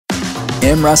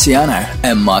Em Rusciano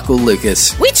and Michael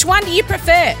Lucas. Which one do you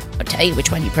prefer? I'll tell you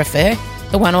which one you prefer.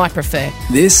 The one I prefer.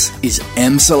 This is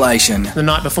Emsolation. The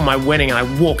night before my wedding, I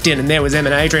walked in and there was Em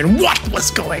and Adrian. What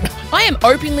was going on? I am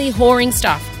openly whoring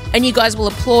stuff, and you guys will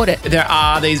applaud it. There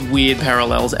are these weird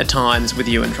parallels at times with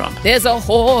you and Trump. There's a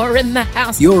whore in the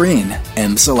house. You're in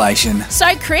Emsolation.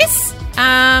 So, Chris,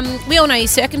 we all know you're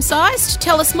circumcised.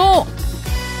 Tell us more.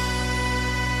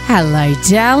 Hello,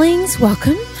 darlings.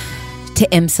 Welcome to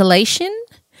Emsolation.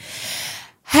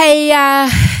 Hey,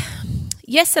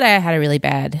 yesterday I had a really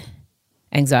bad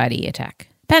anxiety attack,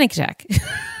 panic attack.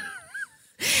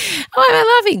 Why am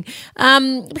I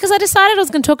laughing? Because I decided I was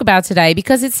going to talk about today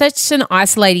because it's such an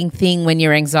isolating thing when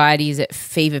your anxiety is at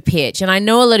fever pitch. And I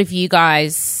know a lot of you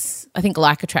guys, I think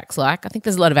like attracts like. I think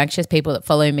there's a lot of anxious people that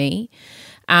follow me.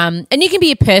 And you can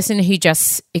be a person who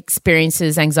just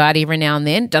experiences anxiety every now and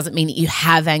then. It doesn't mean that you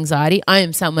have anxiety. I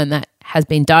am someone that has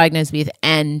been diagnosed with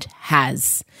and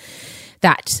has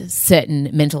that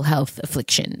certain mental health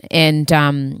affliction.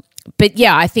 And but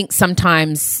yeah, I think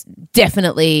sometimes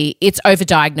definitely it's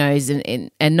overdiagnosed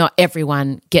and not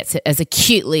everyone gets it as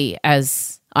acutely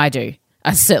as I do.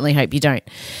 I certainly hope you don't.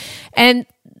 And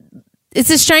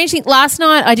it's a strange thing. Last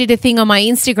night I did a thing on my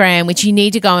Instagram, which you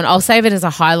need to go and I'll save it as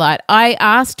a highlight. I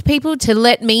asked people to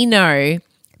let me know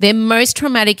their most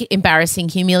traumatic, embarrassing,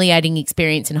 humiliating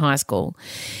experience in high school.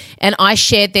 And I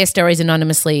shared their stories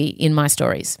anonymously in my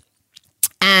stories.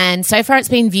 And so far it's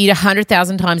been viewed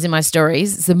 100,000 times in my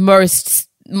stories. It's the most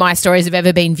my stories have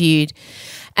ever been viewed.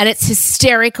 And it's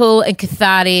hysterical and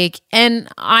cathartic. And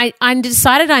I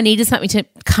decided I needed something to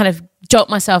kind of jolt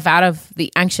myself out of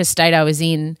the anxious state I was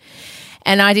in.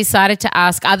 And I decided to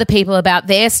ask other people about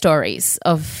their stories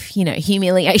of,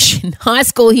 humiliation, high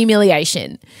school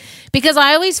humiliation. Because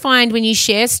I always find when you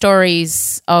share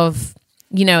stories of,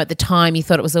 at the time you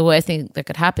thought it was the worst thing that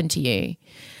could happen to you,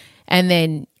 and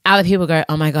then other people go,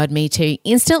 oh my God, me too.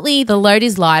 Instantly, the load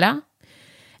is lighter.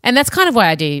 And that's kind of why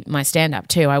I do my stand-up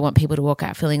too. I want people to walk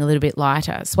out feeling a little bit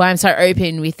lighter. That's why I'm so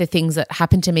open with the things that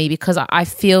happen to me, because I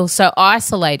feel so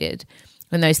isolated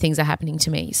when those things are happening to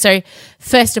me. So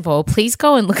first of all, please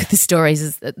go and look at the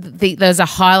stories. There's a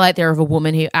highlight there of a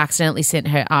woman who accidentally sent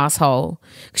her asshole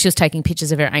because she was taking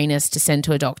pictures of her anus to send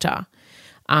to a doctor.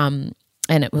 And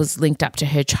it was linked up to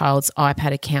her child's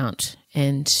iPad account,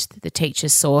 and the teacher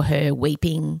saw her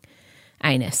weeping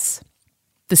anus.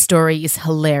 The story is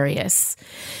hilarious.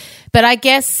 But I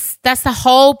guess that's the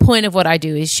whole point of what I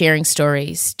do, is sharing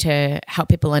stories to help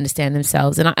people understand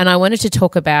themselves. And I wanted to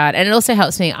talk about, and it also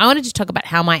helps me, I wanted to talk about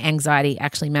how my anxiety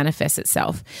actually manifests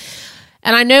itself.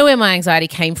 And I know where my anxiety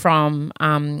came from.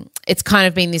 It's kind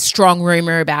of been this strong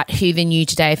rumor about who the new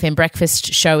Today FM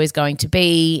breakfast show is going to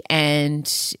be, and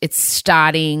it's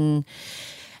starting.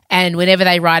 And whenever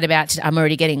they write about it, I'm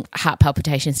already getting heart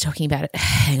palpitations talking about it.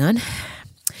 Hang on.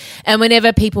 And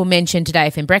whenever people mention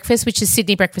Today FM Breakfast, which is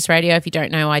Sydney Breakfast Radio, if you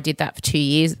don't know, I did that for 2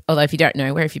 years. Although if you don't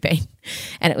know, where have you been?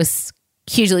 And it was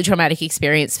a hugely traumatic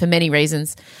experience for many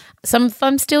reasons. Some of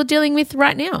them I'm still dealing with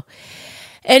right now.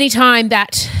 Anytime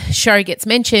that show gets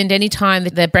mentioned, anytime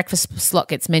that the breakfast slot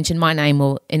gets mentioned, my name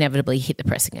will inevitably hit the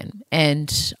press again.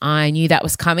 And I knew that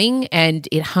was coming, and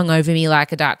it hung over me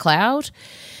like a dark cloud.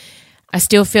 I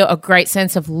still feel a great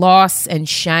sense of loss and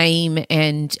shame,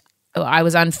 and I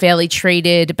was unfairly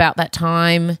treated about that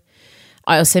time.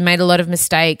 I also made a lot of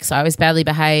mistakes. I was badly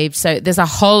behaved. So there's a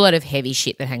whole lot of heavy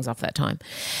shit that hangs off that time.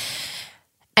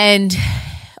 And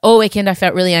all weekend I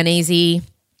felt really uneasy.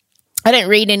 I don't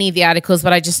read any of the articles,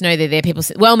 but I just know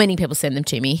that many people send them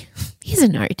to me. Here's a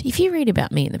note. If you read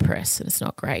about me in the press and it's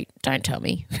not great, don't tell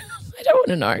me. I don't want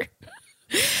to know.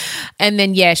 And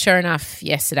then, sure enough,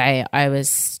 yesterday I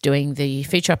was doing the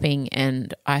food shopping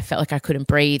and I felt like I couldn't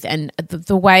breathe. And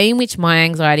the way in which my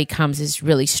anxiety comes is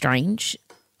really strange.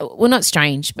 Well, not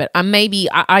strange, but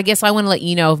I guess I want to let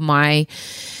you know of my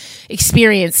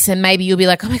experience, and maybe you'll be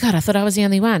like, oh my God, I thought I was the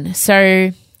only one.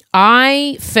 So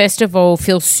I, first of all,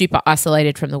 feel super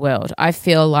isolated from the world. I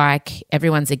feel like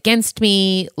everyone's against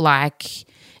me, like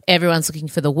everyone's looking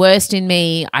for the worst in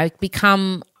me. I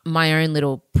become my own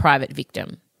little private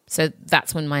victim. So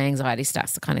that's when my anxiety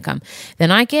starts to kind of come. Then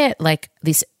I get like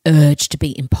this urge to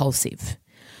be impulsive.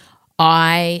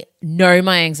 I know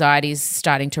my anxiety is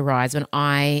starting to rise when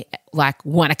I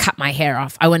want to cut my hair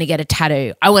off. I want to get a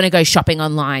tattoo. I want to go shopping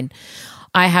online.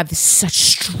 I have this such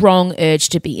strong urge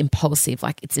to be impulsive,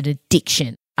 like it's an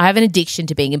addiction. I have an addiction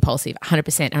to being impulsive,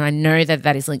 100%, and I know that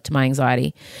that is linked to my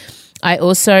anxiety. I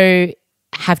also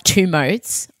have two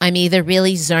modes. I'm either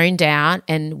really zoned out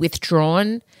and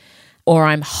withdrawn, or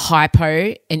I'm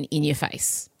hypo and in your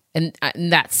face. And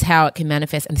that's how it can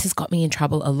manifest. And this has got me in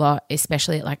trouble a lot,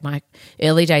 especially at like my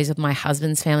early days of my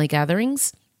husband's family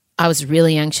gatherings. I was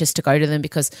really anxious to go to them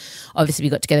because obviously we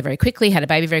got together very quickly, had a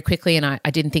baby very quickly, and I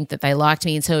didn't think that they liked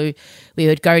me. And so we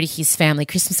would go to his family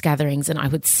Christmas gatherings and I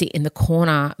would sit in the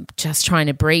corner just trying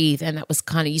to breathe. And that was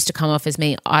kind of used to come off as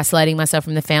me isolating myself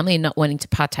from the family and not wanting to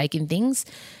partake in things.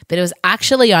 But it was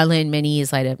actually, I learned many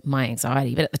years later, my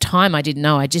anxiety. But at the time I didn't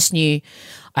know. I just knew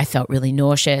I felt really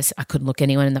nauseous. I couldn't look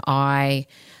anyone in the eye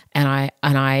and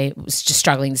I was just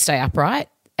struggling to stay upright.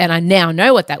 And I now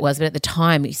know what that was, but at the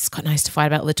time, Scott and I used to fight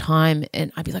about it all the time.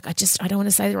 And I'd be like, I don't want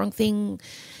to say the wrong thing.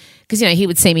 Because, he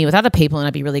would see me with other people and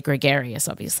I'd be really gregarious,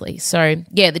 obviously. So,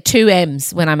 yeah, the 2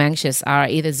 M's when I'm anxious are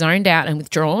either zoned out and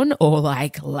withdrawn or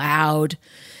like loud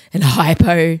and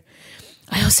hypo.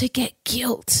 I also get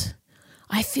guilt.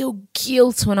 I feel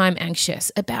guilt when I'm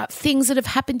anxious about things that have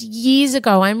happened years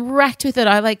ago. I'm racked with it.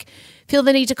 I feel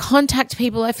the need to contact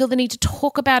people. I feel the need to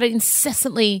talk about it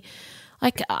incessantly.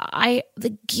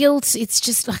 The guilt, it's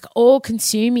just like all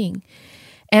consuming.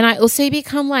 And I also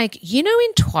become like, in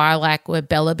Twilight where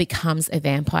Bella becomes a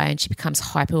vampire and she becomes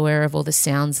hyper aware of all the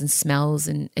sounds and smells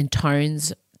and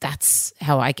tones. That's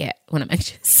how I get when I'm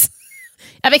anxious.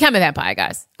 I become a vampire,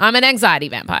 guys. I'm an anxiety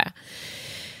vampire.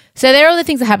 So there are all the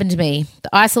things that happen to me.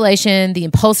 The isolation, the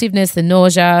impulsiveness, the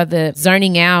nausea, the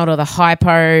zoning out or the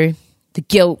hypo, the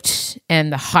guilt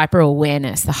and the hyper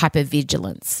awareness, the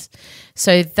hypervigilance.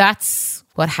 So that's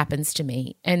what happens to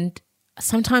me. And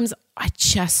sometimes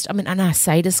and I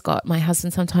say to Scott, my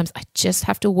husband, sometimes I just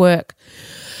have to work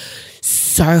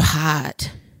so hard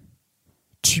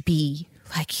to be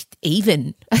like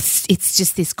even. It's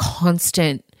just this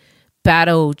constant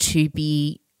battle to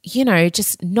be,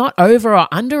 just not over or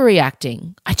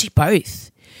underreacting. I do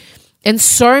both. And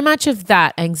so much of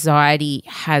that anxiety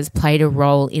has played a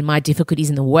role in my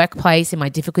difficulties in the workplace, in my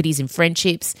difficulties in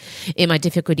friendships, in my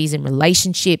difficulties in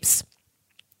relationships.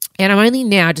 And I'm only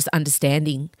now just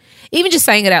understanding, even just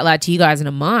saying it out loud to you guys in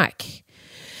a mic,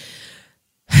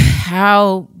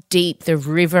 how deep the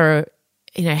river,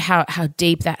 how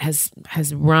deep that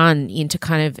has run into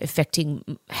kind of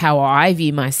affecting how I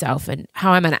view myself and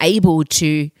how I'm unable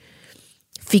to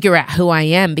figure out who I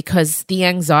am because the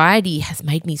anxiety has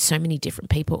made me so many different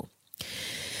people.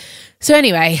 So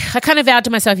anyway, I kind of vowed to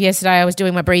myself yesterday I was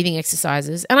doing my breathing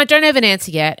exercises and I don't have an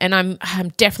answer yet and I'm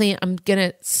going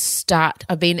to start.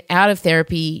 I've been out of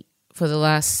therapy for the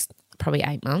last probably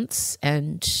 8 months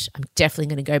and I'm definitely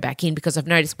going to go back in because I've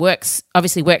noticed work's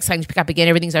starting to pick up again,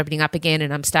 everything's opening up again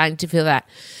and I'm starting to feel that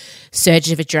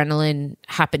surge of adrenaline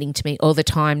happening to me all the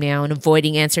time now and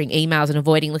avoiding answering emails and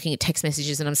avoiding looking at text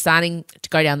messages and I'm starting to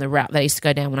go down the route that I used to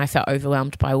go down when I felt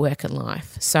overwhelmed by work and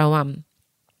life. So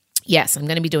yes, I'm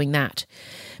going to be doing that.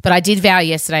 But I did vow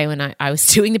yesterday when I was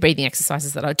doing the breathing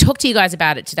exercises that I'd talk to you guys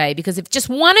about it today because if just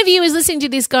one of you is listening to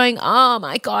this going, oh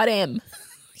my God, Em,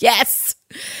 yes,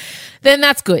 then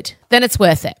that's good. Then it's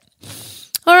worth it.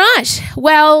 All right.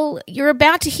 Well, you're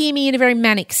about to hear me in a very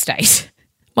manic state.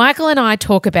 Michael and I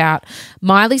talk about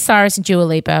Miley Cyrus and Dua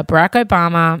Lipa, Barack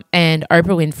Obama and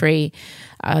Oprah Winfrey,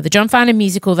 the John Farnham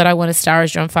musical that I want to star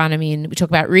as John Farnham in. We talk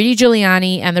about Rudy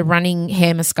Giuliani and the running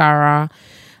hair mascara.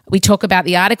 We talk about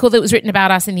the article that was written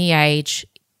about us in The Age.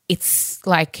 It's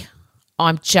like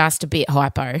I'm just a bit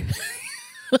hypo.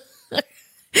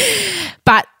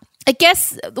 But I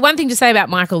guess the one thing to say about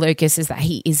Michael Lucas is that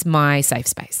he is my safe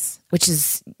space, which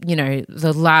is,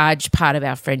 the large part of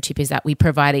our friendship is that we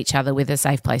provide each other with a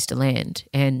safe place to land.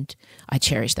 And I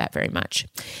cherish that very much.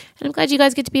 And I'm glad you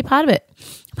guys get to be a part of it.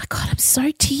 Oh my God, I'm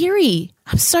so teary.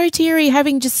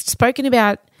 Having just spoken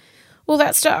about all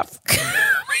that stuff.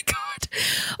 Oh my God.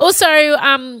 Also,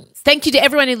 thank you to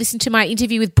everyone who listened to my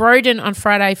interview with Broden on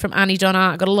Friday from Auntie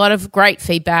Donna. I got a lot of great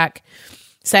feedback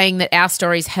saying that our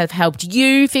stories have helped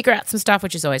you figure out some stuff,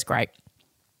 which is always great.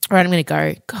 All right, I'm going to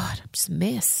go. God, I'm just a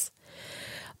mess.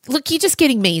 Look, you're just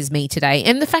getting me as me today.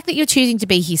 And the fact that you're choosing to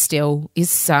be here still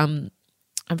is, I'm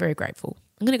very grateful.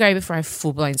 I'm going to go before I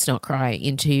full-blown snot cry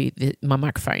into my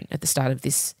microphone at the start of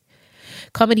this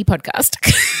comedy podcast.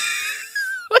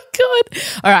 Oh, my God.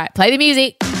 All right, play the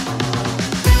music.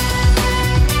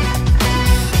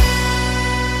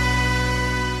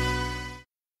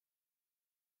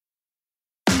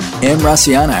 Em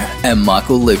Rusciano and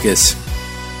Michael Lucas.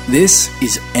 This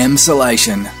is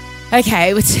Emsolation.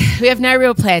 Okay, we have no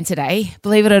real plan today.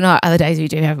 Believe it or not, other days we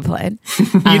do have a plan.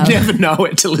 You never know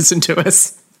it to listen to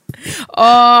us.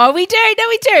 Oh, we do. No,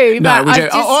 we do. No, we do.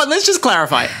 Let's just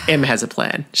clarify. Em has a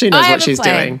plan. She knows what she's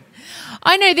doing.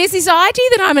 I know there's this idea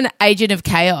that I'm an agent of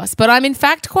chaos, but I'm in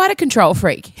fact quite a control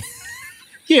freak.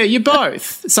 Yeah, you're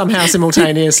both somehow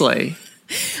simultaneously.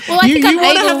 Well, I You think I'm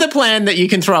want to able- have the plan that you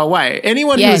can throw away.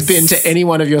 Anyone who has Yes. been to any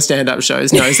one of your stand-up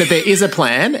shows knows that there is a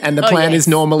plan, and the plan yes. is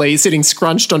normally sitting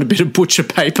scrunched on a bit of butcher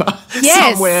paper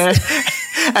Yes. somewhere.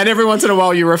 And every once in a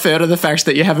while you refer to the fact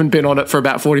that you haven't been on it for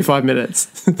about 45 minutes.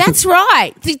 That's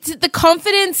right. The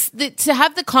confidence, to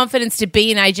have the confidence to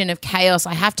be an agent of chaos,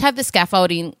 I have to have the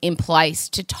scaffolding in place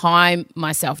to time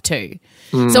myself to.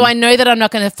 So I know that I'm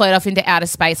not going to float off into outer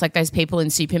space like those people in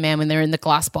Superman when they're in the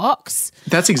glass box.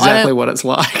 That's exactly what it's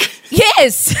like.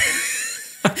 Yes.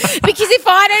 Because if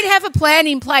I don't have a plan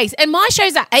in place, and my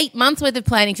shows are 8 months worth of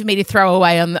planning for me to throw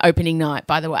away on the opening night,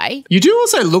 by the way. You do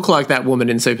also look like that woman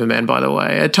in Superman, by the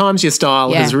way. At times your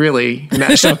style Yeah. has really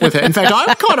matched up with her. In fact,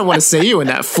 I kind of want to see you in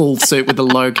that full suit with the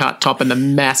low-cut top and the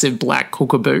massive black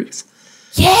hooker boots.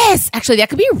 Yes. Actually, that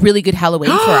could be a really good Halloween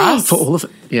for us. For all of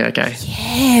it. Yeah, okay.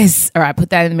 Yes. All right,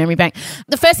 put that in the memory bank.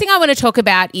 The first thing I want to talk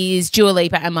about is Dua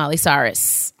Lipa and Miley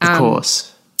Cyrus. Of course.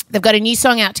 They've got a new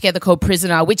song out together called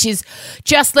Prisoner, which is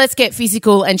just Let's Get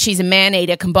Physical and She's a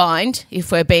Man-Eater combined,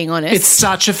 if we're being honest. It's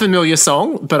such a familiar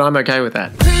song, but I'm okay with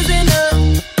that. Prisoner,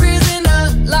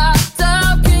 locked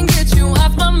up, can't get you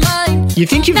off my mind. You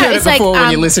think you've No, heard it it's like, before when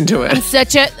you listen to I'm it.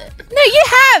 such a... No, you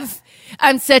have.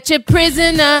 I'm such a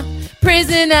prisoner.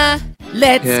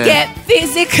 Let's Yeah. get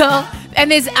physical. And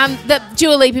there's the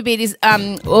Dua Lipa bit is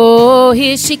oh,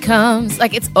 here she comes.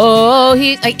 Like it's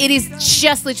like it is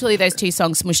just literally those two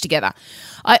songs smushed together.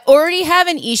 I already have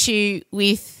an issue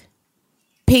with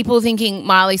people thinking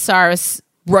Miley Cyrus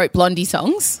wrote Blondie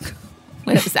songs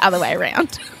when it was the other way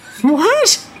around.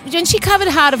 What? When she covered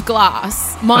Heart of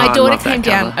Glass, my I daughter love that came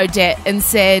down, cover. Odette, and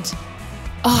said,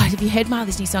 "Oh, have you heard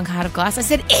Miley's new song Heart of Glass?" I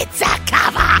said, "It's a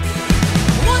cover."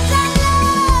 Once I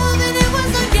loved and it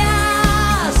was a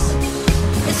gas.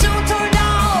 It soon turned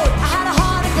out I had a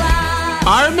heart of glass.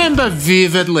 I remember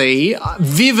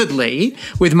vividly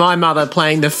with my mother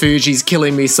playing the Fugees'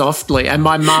 Killing Me Softly and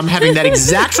my mum having that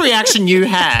exact reaction you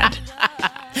had.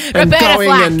 And Roberta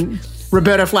Flack. and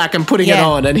Roberta Flack and putting it Yeah.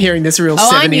 on and hearing this real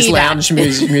I 70s knew that. lounge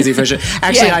music version.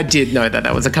 Actually, Yeah. I did know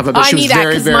that was a cover, but I she knew was that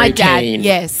very, because very my dad, keen.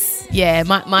 yes, yeah,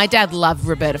 my dad loved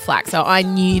Roberta Flack, so I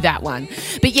knew that one.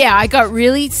 But yeah, I got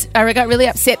really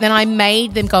upset. Then I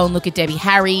made them go and look at Debbie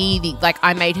Harry.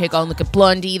 I made her go and look at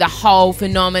Blondie. The whole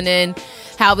phenomenon,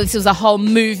 how this was a whole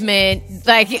movement.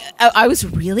 I was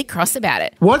really cross about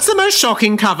it. What's the most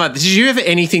shocking cover? Did you have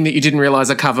anything that you didn't realise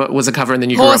was a cover and then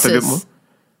you grew up a bit more?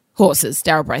 Horses,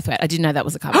 Daryl Braithwaite. I didn't know that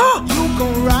was a cover.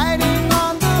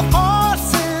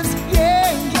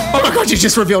 Oh my God, you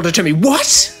just revealed it to me. What?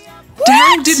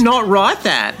 Daryl did not write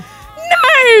that.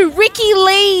 No, Ricky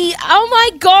Lee. Oh my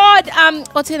God.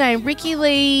 What's her name? Ricky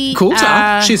Lee.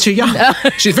 Coulter. She's too young.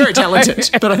 She's very talented,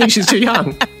 but I think she's too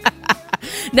young.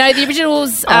 No, the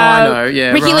originals. I know,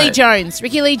 yeah, Ricky Lee right. Jones.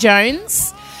 Ricky Lee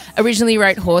Jones originally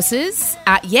wrote Horses.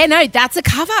 Yeah, no, that's a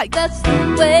cover. That's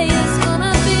the way it's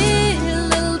gonna be,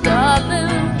 little darling.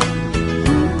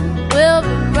 We'll be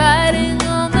riding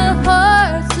on the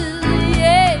horses,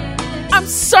 yeah. I'm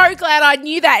so glad I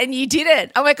knew that and you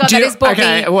didn't. Oh my God, that has brought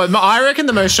Okay, me. well, I reckon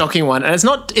the most shocking one, and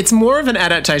it's more of an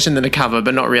adaptation than a cover,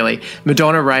 but not really.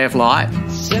 Madonna, Ray of Light,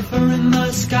 Zephyr in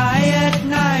the sky at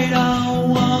night, I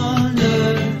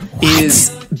wonder. is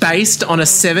based on a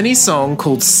 70s song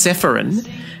called Sephirin.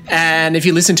 And if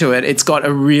you listen to it, it's got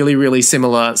a really, really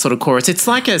similar sort of chorus. It's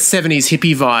like a 70s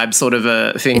hippie vibe sort of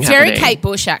a thing It's happening. very Kate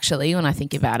Bush, actually, when I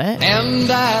think about it. And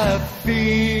I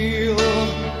feel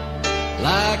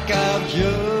like I've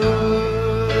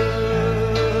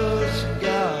just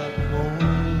got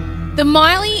home. The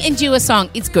Miley and Dua song,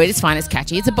 it's good, it's fine, it's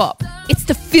catchy, it's a bop. It's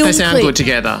the film They sound clip. good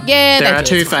together. Yeah, there they are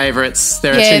do. two favourites.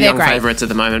 There are Yeah, two they're young great. favourites at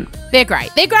the moment. They're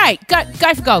great. They're great.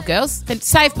 Go for gold, girls. And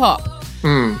save pop.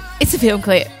 It's a film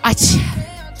clip.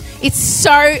 It's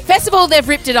so... First of all, they've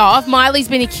ripped it off. Miley's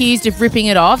been accused of ripping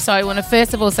it off. So I want to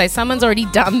first of all say someone's already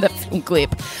done the film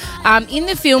clip. In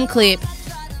the film clip,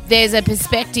 there's a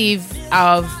perspective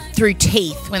of through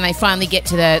teeth when they finally get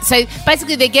to the... So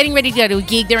basically they're getting ready to go to a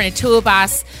gig. They're in a tour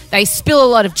bus. They spill a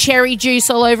lot of cherry juice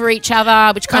all over each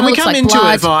other, which kind And of we looks come like into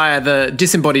blood. it via the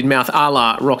disembodied mouth a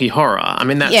la Rocky Horror. I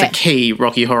mean, that's Yeah. a key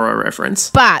Rocky Horror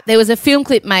reference. But there was a film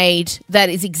clip made that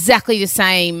is exactly the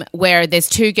same where there's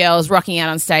two girls rocking out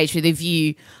on stage with a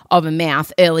view of a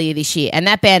mouth earlier this year. And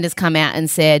that band has come out and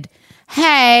said,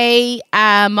 hey,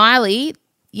 Miley,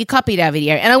 you copied our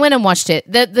video. And I went and watched it.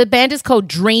 The band is called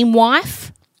Dream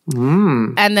Wife.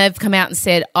 And they've come out and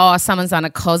said, oh, someone's done a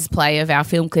cosplay of our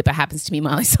film clip. It happens to be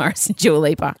Miley Cyrus and Dua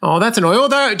Lipa. Oh, that's annoying.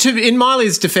 Although, in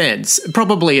Miley's defense,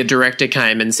 probably a director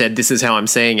came and said, this is how I'm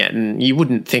seeing it. And you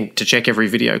wouldn't think to check every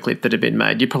video clip that had been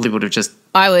made. You probably would have just,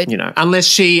 I would. you know,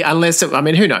 unless, I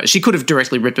mean, who knows? She could have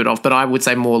directly ripped it off, but I would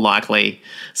say more likely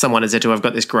someone has said to her, I've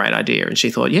got this great idea. And she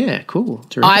thought, yeah, cool.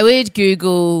 Terrific. I would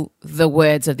Google the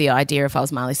words of the idea if I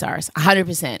was Miley Cyrus.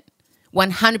 100%.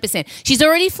 100%. She's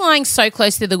already flying so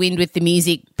close to the wind with the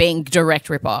music being direct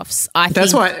rip-offs.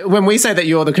 That's why when we say that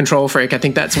you're the control freak, I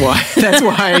think that's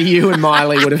why you and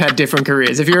Miley would have had different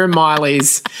careers. If you're in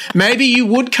Miley's, maybe you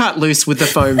would cut loose with the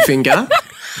foam finger,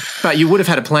 but you would have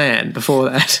had a plan before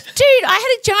that. Dude, I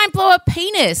had a giant blow-up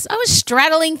penis. I was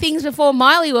straddling things before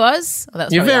Miley was. Oh, that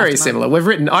was You're probably very after similar.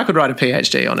 Miley. I could write a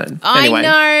PhD on it. I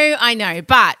Anyway. know,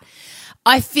 but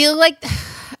I feel like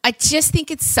I just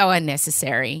think it's so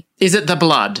unnecessary. Is it the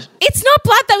blood? It's not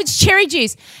blood though, it's cherry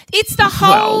juice. It's the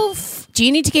whole... Do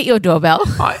you need to get your doorbell?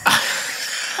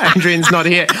 Adrian's not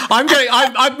here.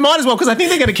 I might as well because I think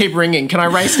they're going to keep ringing. Can I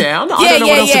race down? I don't know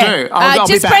what else to do. I'll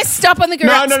be just back. press stop on the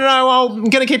garage. No. I'm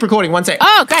going to keep recording. 1 sec.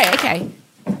 Oh, great.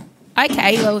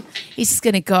 Okay, well, he's just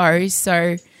going to go,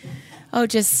 so I'll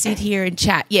just sit here and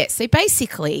chat. Yeah, so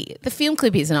basically, the film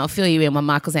clip is, and I'll fill you in when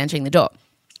Michael's answering the door.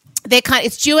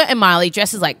 It's Dua and Miley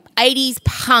dressed as like 80s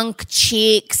punk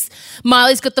chicks.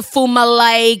 Miley's got the full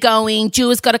Malay going.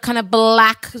 Dua's got a kind of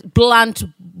black, blunt,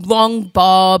 long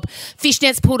bob.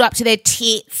 Fishnets pulled up to their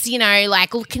tits, you know,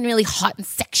 like looking really hot and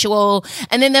sexual.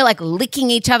 And then they're like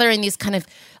licking each other in this kind of,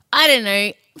 I don't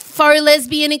know, faux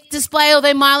lesbian display,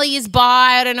 although Miley is bi.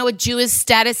 I don't know what Dua's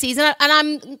status is.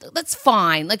 That's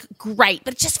fine, like great,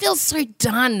 but it just feels so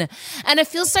done and it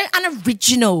feels so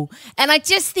unoriginal. And I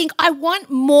just think I want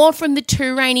more from the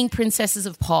two reigning princesses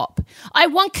of pop. I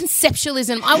want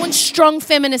conceptualism. I want strong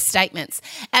feminist statements.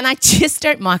 And I just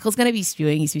don't, Michael's going to be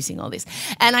spewing, he's missing all this.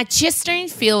 And I just don't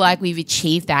feel like we've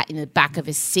achieved that in the back of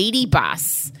a seedy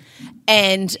bus.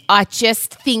 And I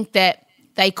just think that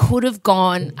they could have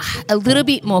gone a little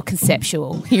bit more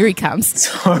conceptual. Here he comes.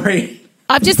 Sorry.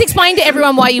 I've just explained to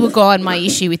everyone why you were gone, my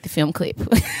issue with the film clip.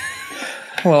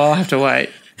 Well, I'll have to wait.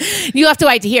 You'll have to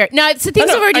wait to hear it. No, so things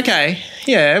have already... Okay.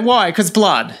 Yeah, why? Because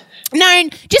blood. No,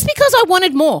 just because I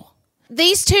wanted more.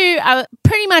 These two are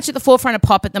pretty much at the forefront of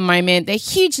pop at the moment. They're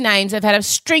huge names. They've had a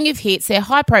string of hits. They're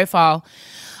high profile.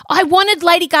 I wanted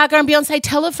Lady Gaga and Beyonce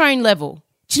telephone level.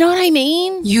 Do you know what I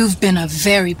mean? You've been a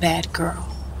very bad girl.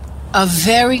 A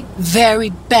very,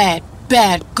 very bad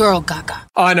girl, Gaga.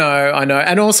 I know.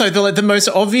 And also the most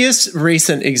obvious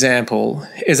recent example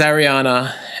is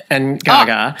Ariana and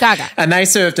Gaga. Oh, Gaga. And they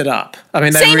served it up. I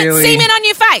mean, they semen really... on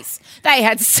your face. They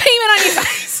had semen on your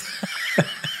face.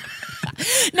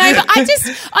 No, but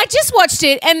I just watched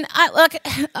it, and I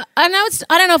don't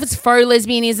know if it's faux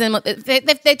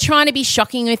lesbianism. They're trying to be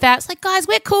shocking with that. It's like, guys,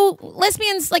 we're cool.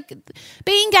 Lesbians, like,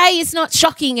 being gay is not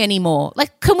shocking anymore.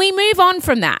 Like, can we move on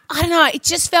from that? I don't know. It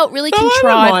just felt really contrived.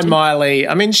 I don't mind Miley.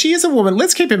 I mean, she is a woman.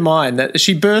 Let's keep in mind that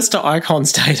she burst to icon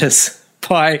status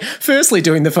by firstly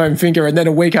doing the foam finger and then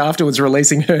a week afterwards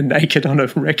releasing her naked on a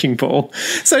wrecking ball.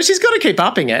 So she's got to keep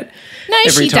upping it. No,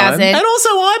 every she time. doesn't. And also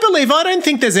I don't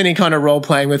think there's any kind of role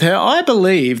playing with her. I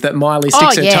believe that Miley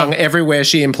sticks her tongue everywhere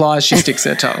she implies she sticks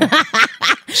her tongue.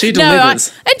 She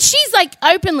delivers. And she's like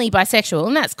openly bisexual,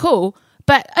 and that's cool.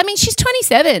 But I mean, she's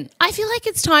 27. I feel like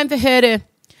it's time for her to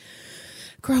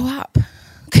grow up.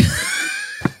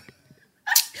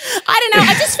 I don't know.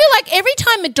 I just feel like every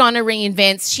time Madonna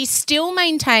reinvents, she still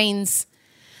maintains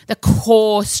the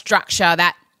core structure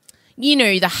that, you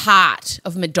know, the heart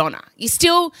of Madonna. You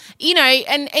still, you know,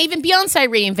 and even Beyonce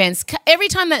reinvents. Every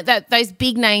time that those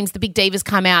big names, the big divas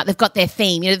come out, they've got their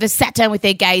theme. You know, they've sat down with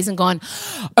their gays and gone,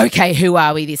 okay, who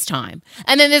are we this time?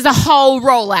 And then there's a whole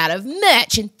rollout of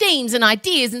merch and themes and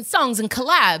ideas and songs and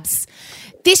collabs.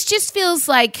 This just feels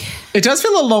like... It does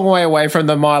feel a long way away from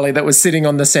the Miley that was sitting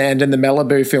on the sand in the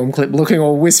Malibu film clip looking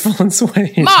all wistful and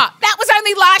sweet. Mark, that was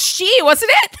only last year, wasn't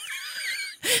it?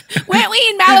 Weren't we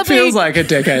in Malibu? It feels like a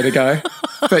decade ago.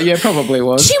 But yeah, probably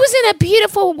was. She was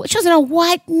in a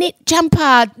white knit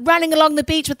jumper running along the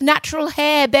beach with natural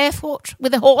hair, barefoot,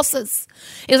 with the horses.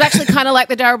 It was actually kind of like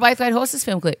the Daryl Braithwaite Horses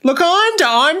film clip. Look,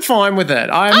 I'm fine with it.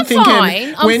 I'm thinking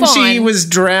fine. when she was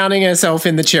drowning herself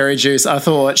in the cherry juice, I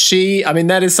thought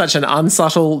that is such an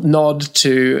unsubtle nod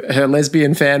to her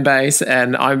lesbian fan base,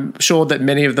 and I'm sure that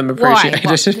many of them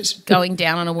appreciated it. Going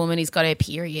down on a woman who's got her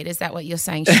period, is that what you're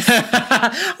saying? Well,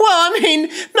 I mean,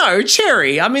 no,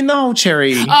 cherry. I mean, the whole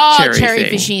cherry cherry thing.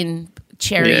 fishing.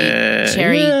 Cherry.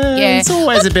 Yeah. It's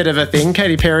always a bit of a thing.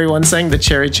 Katy Perry once sang the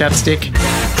cherry chapstick.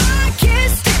 I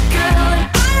kissed a girl and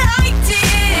I liked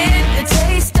it. The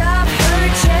taste of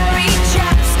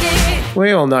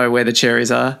We all know where the cherries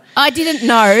are. I didn't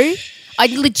know. I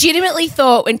legitimately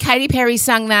thought when Katy Perry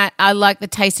sung that, I like the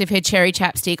taste of her cherry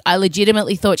chapstick, I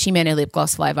legitimately thought she meant her lip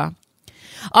gloss flavour.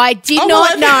 I did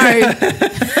not know.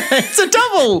 It's a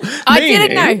double I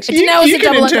didn't know. I didn't know it was you a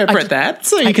double. can interpret that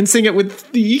so you can sing it with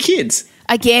your kids.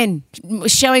 Again,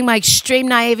 showing my extreme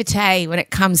naivete when it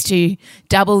comes to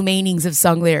double meanings of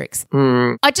song lyrics.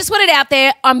 I just want it out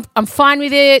there. I'm fine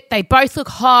with it. They both look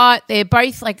hot. They're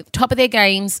both like at the top of their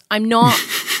games. I'm not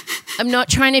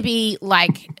trying to be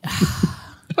like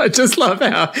I just love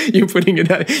how you're putting it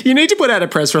out. You need to put out a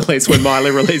press release when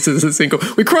Miley releases a single.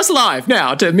 We cross live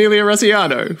now to Amelia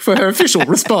Rossiano for her official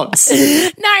response. No,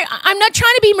 I'm not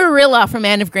trying to be Marilla from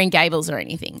Anne of Green Gables or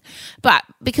anything, but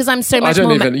because I'm so much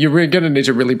more... You're going to need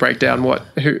to really break down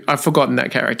who I've forgotten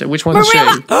that character. Which one is she?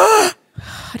 Marilla!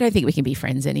 I don't think we can be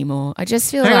friends anymore. I just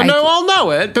feel Hang like... on, no, I'll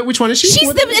know it, but which one is she? She's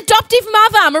the adoptive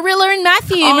mother, Marilla and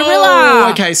Matthew. Oh,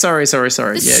 Marilla. okay, sorry.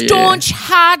 The staunch,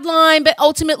 hardline, but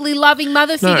ultimately loving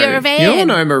mother figure of Anne. You're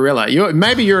no Marilla.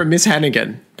 Maybe you're a Miss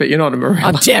Hannigan, but you're not a Marilla.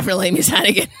 I'm definitely Miss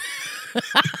Hannigan.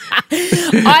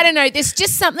 I don't know. There's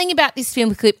just something about this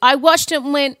film clip. I watched it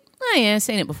and went, oh yeah, I've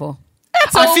seen it before.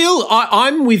 That's all. I feel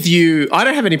I'm with you. I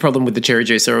don't have any problem with the cherry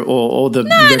juice or the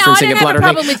I referencing don't of have blood a or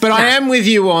problem anything. with But that. I am with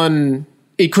you on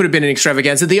it could have been an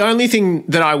extravaganza. The only thing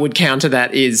that I would counter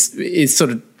that is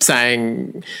sort of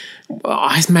saying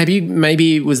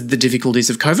maybe it was the difficulties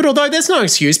of COVID, although there's no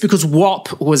excuse because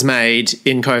WAP was made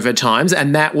in COVID times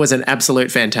and that was an absolute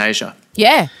fantasia.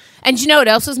 Yeah. And do you know what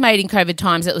else was made in COVID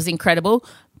times that was incredible?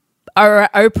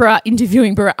 Oprah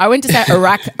interviewing I went to say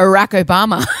Barack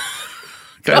Obama.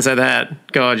 Don't say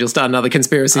that. God, you'll start another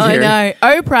conspiracy theory. I know.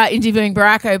 Oprah interviewing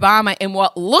Barack Obama in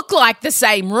what looked like the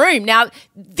same room. Now,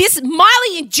 this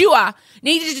Miley and Dua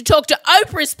needed to talk to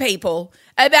Oprah's people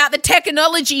about the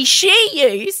technology she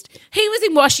used. He was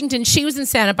in Washington. She was in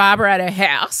Santa Barbara at her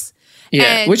house.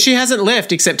 Yeah, which she hasn't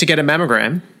left except to get a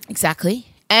mammogram. Exactly.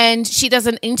 And she does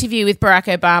an interview with Barack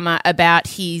Obama about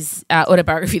his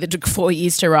autobiography that took 4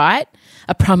 years to write,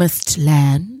 A Promised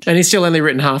Land. And he's still only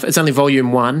written half. It's only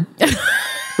volume 1.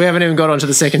 We haven't even got onto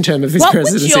the second term of his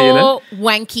presidency. What would in your it.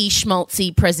 wanky,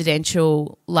 schmaltzy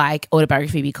presidential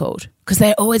autobiography be called? Because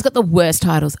they always got the worst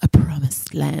titles. A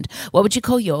Promised Land. What would you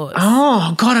call yours?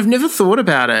 Oh, God, I've never thought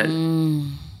about it.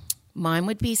 Mine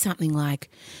would be something like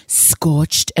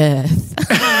Scorched Earth.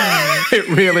 It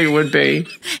really would be.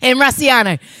 And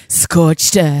Rossiano,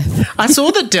 Scorched Earth. I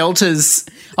saw that Delta's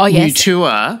new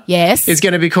tour is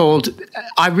going to be called...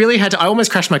 I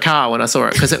almost crashed my car when I saw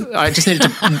it because I just needed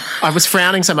to... I was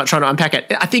frowning so much trying to unpack it.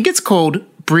 I think it's called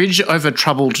Bridge Over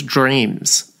Troubled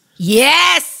Dreams.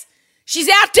 Yes! She's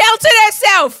out-delted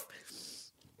herself!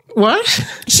 What?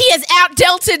 She has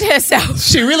out-delted herself.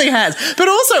 She really has. But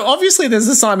also, obviously, there's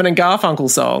the Simon and Garfunkel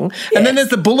song, and then there's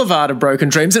the Boulevard of Broken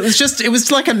Dreams. It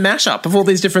was like a mashup of all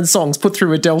these different songs put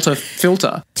through a Delta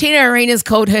filter. Tina Arenas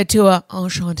called her tour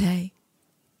Enchanté.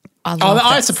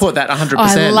 I support that 100%.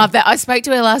 I love that. I spoke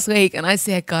to her last week and I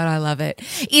said, God, I love it.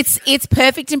 It's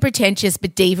perfect and pretentious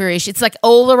but diva-ish. It's like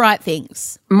all the right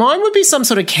things. Mine would be some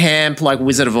sort of camp, like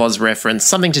Wizard of Oz reference,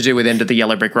 something to do with End of the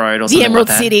Yellow Brick Road or something The Emerald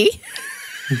like that. City.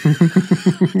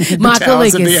 The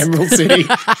Towers of the Emerald City.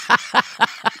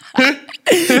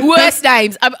 Worst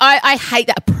names. I hate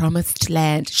that. Promised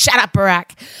Land. Shut up,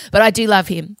 Barack. But I do love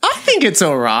him. I think it's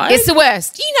all right. It's the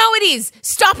worst. You know it is.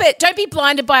 Stop it. Don't be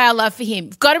blinded by our love for him.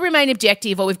 We've got to remain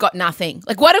objective or we've got nothing.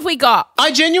 Like, what have we got?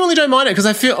 I genuinely don't mind it because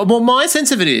I feel, my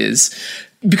sense of it is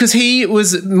because he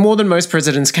was, more than most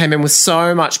presidents, came in with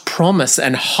so much promise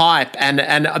and hype and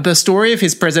the story of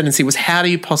his presidency was how do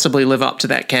you possibly live up to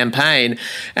that campaign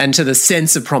and to the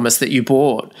sense of promise that you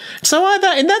brought. So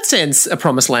in that sense, A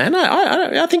Promised Land,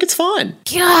 I think it's fine.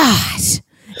 God,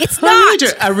 it's not.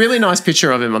 Really a really nice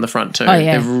picture of him on the front too. Oh,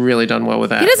 yeah. They've really done well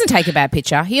with that. He doesn't take a bad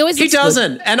picture. He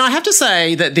doesn't. Good. And I have to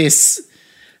say that this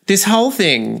whole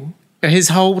thing, his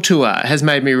whole tour has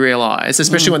made me realise,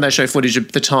 especially when they show footage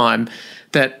of the time,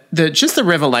 that just the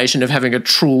revelation of having a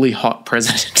truly hot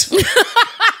president.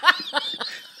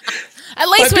 At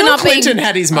least Bill Clinton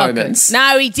had his moments.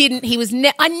 No, he didn't. He was.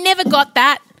 I never got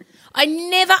that. I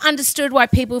never understood why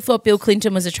people thought Bill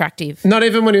Clinton was attractive. Not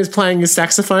even when he was playing his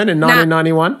saxophone in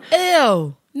 1991?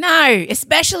 Ew. No,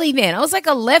 especially then. I was like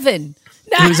 11.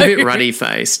 No. He was a bit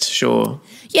ruddy-faced, sure.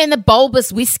 Yeah, and the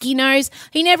bulbous whiskey nose.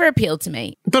 He never appealed to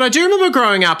me. But I do remember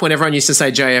growing up when everyone used to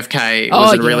say JFK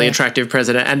was a really attractive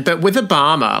president. But with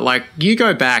Obama, like, you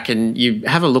go back and you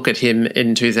have a look at him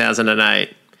in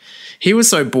 2008. He was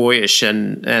so boyish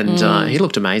and he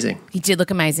looked amazing. He did look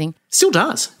amazing. Still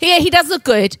does. Yeah, he does look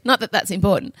good. Not that that's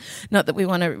important. Not that we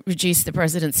want to reduce the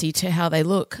presidency to how they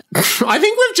look. I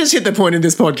think we've just hit the point in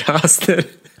this podcast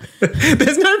that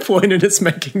there's no point in us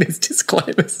making these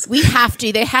disclaimers. We have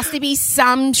to. There has to be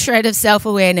some shred of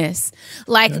self-awareness.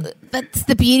 Like, that's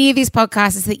the beauty of this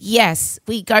podcast is that, yes,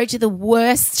 we go to the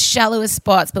worst, shallowest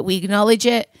spots, but we acknowledge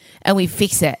it and we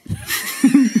fix it.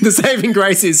 The saving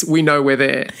grace is we know we're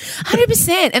there.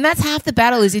 100%. And that's half the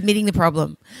battle is admitting the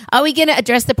problem. Are we going to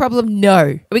address the problem? No.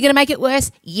 Are we going to make it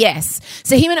worse? Yes.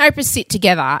 So him and Oprah sit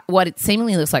together, what it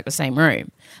seemingly looks like the same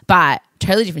room, but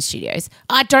totally different studios.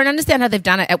 I don't understand how they've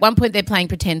done it. At one point, they're playing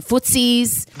pretend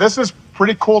footsies. This is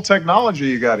pretty cool technology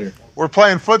you got here. We're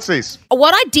playing footsies.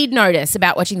 What I did notice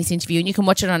about watching this interview, and you can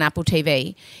watch it on Apple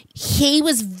TV, he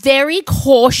was very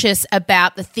cautious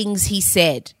about the things he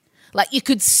said. Like, you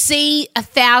could see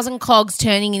 1,000 cogs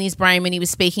turning in his brain when he was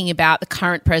speaking about the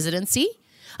current presidency.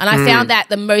 And I found that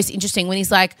the most interesting when he's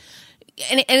like,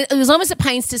 and it was almost at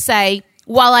pains to say,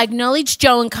 while I acknowledge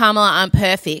Joe and Kamala aren't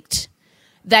perfect,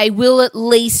 they will at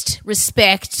least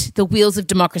respect the wheels of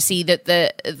democracy, that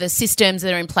the systems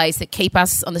that are in place that keep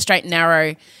us on the straight and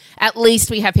narrow. At least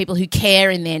we have people who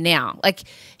care in there now. Like,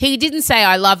 he didn't say,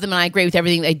 I love them and I agree with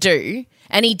everything they do.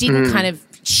 And he didn't kind of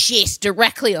shit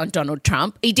directly on Donald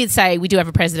Trump. He did say we do have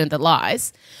a president that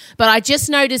lies. But I just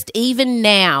noticed even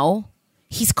now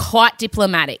he's quite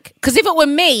diplomatic. Because if it were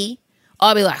me,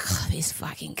 I'd be like, oh, this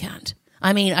fucking cunt.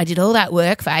 I mean, I did all that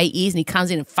work for 8 years and he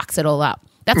comes in and fucks it all up.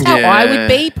 That's how I would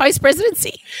be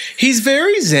post-presidency. He's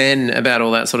very zen about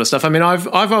all that sort of stuff. I mean, I've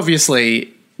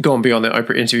obviously gone beyond the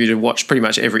Oprah interview to watch pretty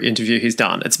much every interview he's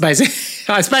done. It's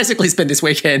basically spent this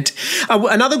weekend.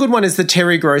 Another good one is the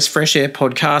Terry Gross Fresh Air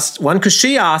podcast one, because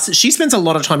she spends a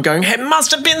lot of time going, it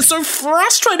must have been so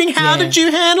frustrating. How did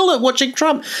you handle it watching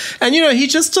Trump? And, he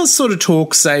just does sort of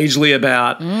talk sagely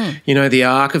about, the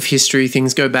arc of history,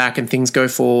 things go back and things go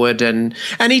forward. And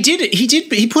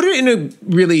he put it in a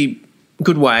really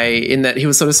good way in that he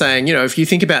was sort of saying, if you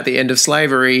think about the end of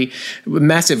slavery,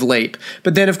 massive leap.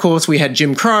 But then, of course, we had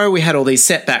Jim Crow, we had all these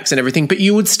setbacks and everything, but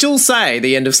you would still say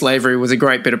the end of slavery was a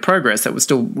great bit of progress. That was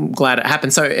still glad it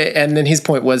happened. So, and then his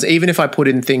point was, even if I put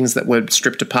in things that were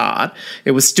stripped apart,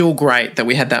 it was still great that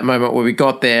we had that moment where we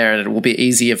got there and it will be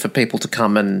easier for people to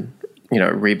come and,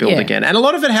 rebuild again. And a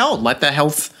lot of it held, like the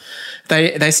health.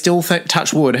 They still,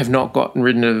 touch wood, have not gotten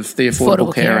rid of the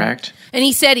Affordable Care Act. And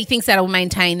he said he thinks that will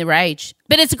maintain the rage.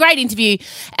 But it's a great interview,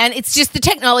 and it's just the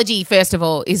technology, first of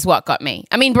all, is what got me.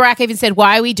 I mean, Barack even said,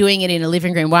 why are we doing it in a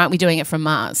living room? Why aren't we doing it from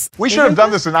Mars? We should have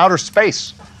done this in outer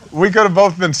space. We could have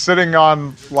both been sitting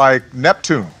on, like,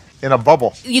 Neptune in a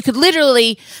bubble. You could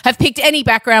literally have picked any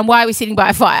background. Why are we sitting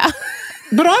by a fire?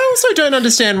 But I also don't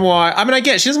understand why. I mean, I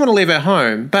get she doesn't want to leave her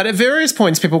home, but at various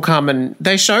points people come and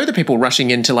they show the people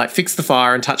rushing in to, like, fix the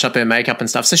fire and touch up her makeup and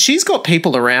stuff. So she's got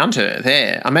people around her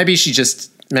there. Or maybe she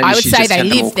just... I would say they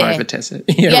live there.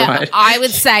 Right. I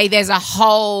would say there's a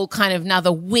whole kind of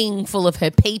another wing full of her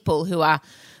people who are,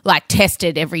 like,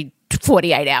 tested every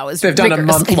 48 hours. They've done a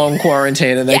month-long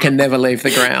quarantine and they can never leave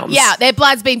the grounds. Yeah, their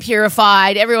blood's been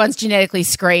purified. Everyone's genetically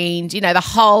screened. The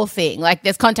whole thing. Like,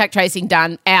 there's contact tracing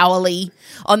done hourly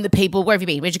on the people. Where have you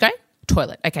been? Where'd you go?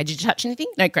 Toilet. Okay, did you touch anything?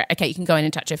 No, great. Okay, you can go in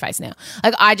and touch her face now.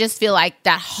 Like, I just feel like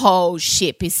that whole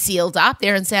ship is sealed up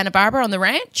there in Santa Barbara on the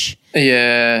ranch.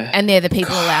 Yeah. And they're the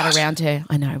people allowed around her.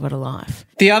 I know, what a life.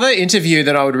 The other interview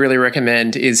that I would really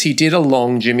recommend is he did a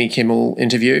long Jimmy Kimmel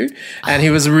interview and he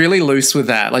was really loose with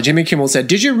that. Like, Jimmy Kimmel said,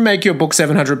 did you make your book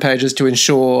 700 pages to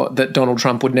ensure that Donald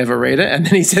Trump would never read it? And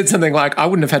then he said something like, I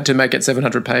wouldn't have had to make it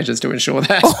 700 pages to ensure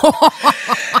that.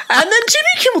 And then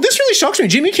Jimmy Kimmel, this really shocked me.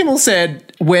 Jimmy Kimmel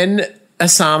said when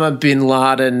Osama bin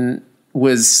Laden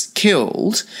was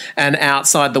killed and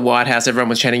outside the White House everyone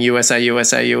was chanting USA,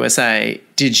 USA, USA,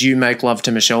 did you make love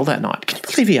to Michelle that night? Can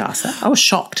you believe he asked that? I was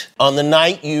shocked. On the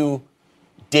night you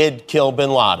did kill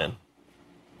bin Laden,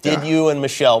 did you and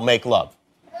Michelle make love?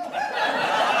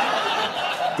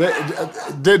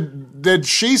 Did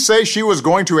she say she was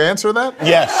going to answer that?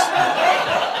 Yes.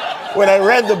 When I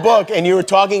read the book and you were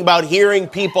talking about hearing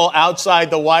people outside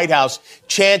the White House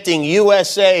chanting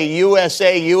USA,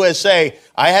 USA, USA,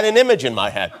 I had an image in my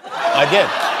head. I did.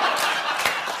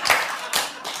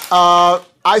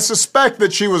 I suspect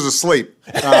that she was asleep.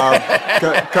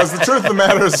 Because the truth of the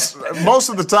matter is, most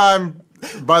of the time,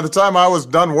 by the time I was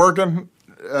done working,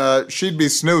 she'd be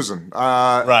snoozing.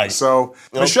 Right. So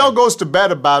Michelle goes to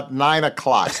bed about 9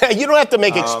 o'clock. You don't have to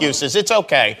make excuses. It's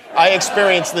okay. I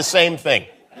experienced the same thing.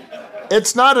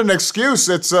 It's not an excuse.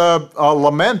 It's a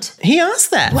lament. He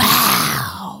asked that.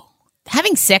 Wow.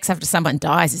 Having sex after someone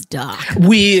dies is dark.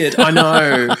 Weird, I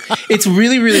know. It's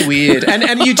really, really weird.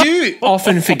 And you do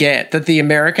often forget that the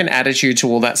American attitude to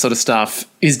all that sort of stuff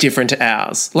is different to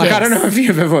ours. Like, Yes. I don't know if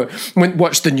you've ever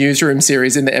watched the Newsroom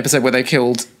series in the episode where they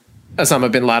killed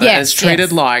Osama bin Laden. Yes, and it's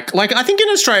treated yes. like I think in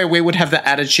Australia we would have the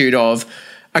attitude of,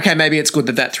 okay, maybe it's good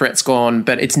that threat's gone,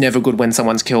 but it's never good when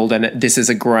someone's killed and this is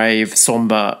a grave,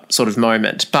 somber sort of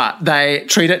moment. But they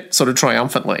treat it sort of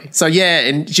triumphantly. So, yeah,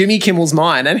 in Jimmy Kimmel's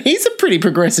mind, and he's a pretty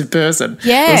progressive person,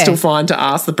 Yeah. it's still fine to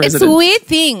ask the It's president. a weird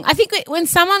thing. I think when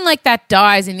someone like that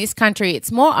dies in this country,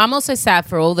 it's more. I'm also sad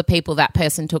for all the people that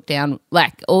person took down,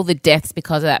 like all the deaths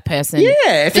because of that person.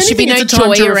 Yeah, if there should be no anything, it's a time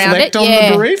joy to around reflect it. on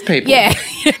yeah. the bereaved people. Yeah,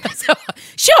 So,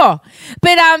 sure.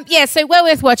 But yeah, so well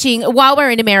worth watching. While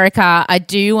we're in America, I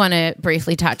do want to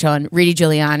briefly touch on Rudy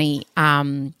Giuliani.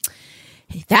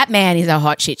 That man is a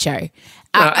hot shit show.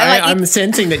 I'm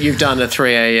sensing that you've done a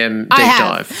 3 a.m. deep I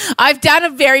have. dive. I've done a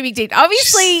very big deep.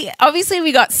 Obviously,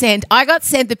 I got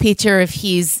sent the picture of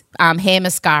his hair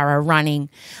mascara running,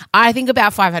 I think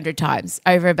about 500 times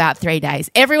over about 3 days.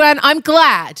 Everyone, I'm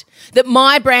glad that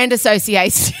my brand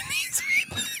association is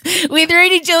with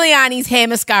Rudy Giuliani's hair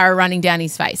mascara running down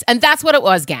his face. And that's what it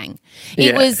was, gang.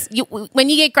 It Yeah. was, when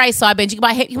you get grey sideburns, you can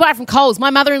buy it from Coles. My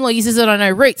mother-in-law uses it on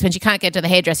her roots when she can't get to the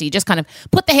hairdresser. You just kind of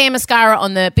put the hair mascara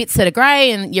on the bits that are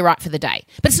grey and you're right for the day.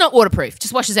 But it's not waterproof.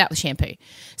 Just washes out with shampoo.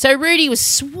 So Rudy was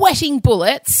sweating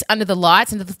bullets under the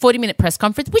lights under the 40-minute press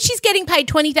conference, which he's getting paid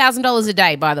 $20,000 a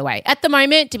day, by the way, at the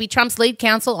moment, to be Trump's lead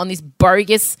counsel on this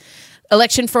bogus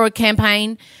election fraud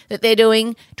campaign that they're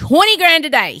doing. 20 grand a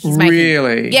day he's making.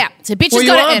 Really? Yeah. So bitch Well, has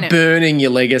you got to earn are it. burning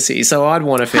your legacy, so I'd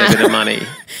want a fair bit of money.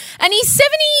 And he's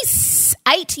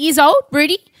 78 years old,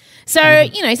 Rudy. So,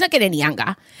 he's not getting any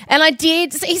younger. And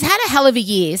he's had a hell of a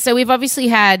year. So we've obviously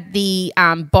had the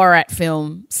Borat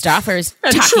film stuff. Where he's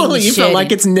And tucking surely his you feel shirt like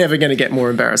in. it's never going to get more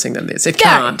embarrassing than this. It No.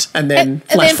 can't. And then and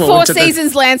flash then forward Four to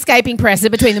Seasons landscaping presser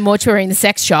between the mortuary and the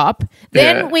sex shop.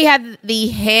 Then Yeah. we had the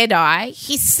hair dye.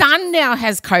 His son now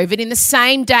has COVID in the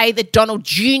same day that Donald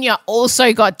Jr.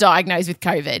 also got diagnosed with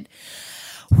COVID.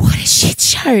 What a shit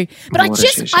show. But What a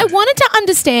shit show. I wanted to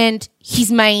understand his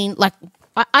main,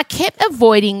 I kept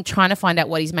avoiding trying to find out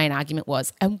what his main argument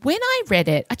was. And when I read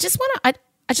it, I just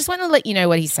want to let you know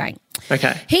what he's saying.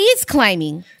 Okay. He is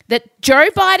claiming that Joe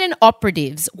Biden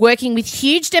operatives working with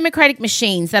huge Democratic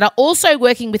machines that are also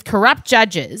working with corrupt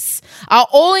judges are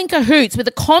all in cahoots with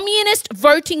a communist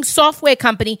voting software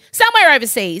company somewhere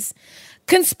overseas,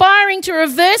 conspiring to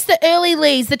reverse the early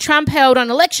leads that Trump held on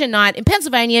election night in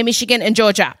Pennsylvania, Michigan, and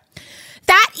Georgia.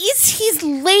 That is his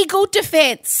legal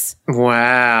defense.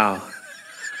 Wow.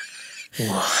 Can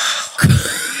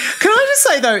I just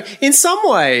say, though, in some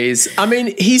ways, I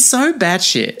mean, he's so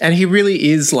batshit, and he really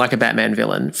is like a Batman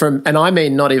villain and I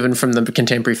mean not even from the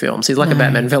contemporary films. He's like a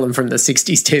Batman villain from the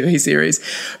 60s TV series.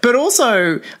 But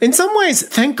also, in some ways,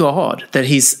 thank God that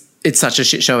it's such a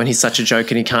shit show and he's such a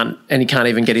joke and he can't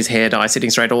even get his hair dye sitting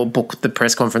straight or book the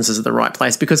press conferences at the right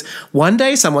place, because one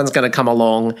day someone's going to come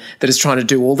along that is trying to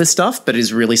do all this stuff but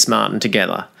is really smart and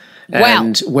together. Wow.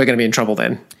 And we're going to be in trouble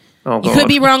then. Oh, God. You could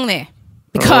be wrong there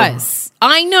because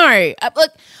I know.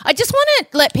 Look, I just want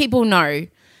to let people know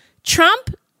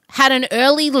Trump had an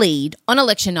early lead on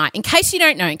election night, in case you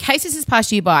don't know, in case this has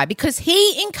passed you by, because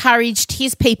he encouraged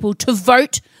his people to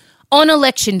vote on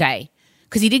election day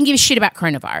because he didn't give a shit about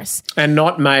coronavirus. And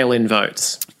not mail-in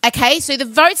votes. Okay, so the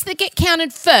votes that get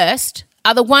counted first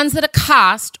are the ones that are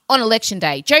cast on election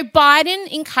day. Joe Biden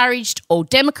encouraged all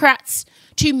Democrats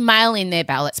to mail in their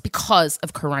ballots because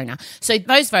of corona. So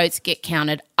those votes get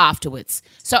counted afterwards.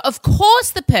 So of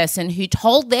course the person who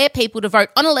told their people to vote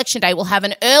on election day will have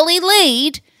an early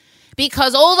lead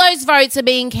because all those votes are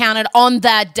being counted on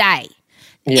the day.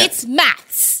 Yeah. It's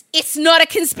maths. It's not a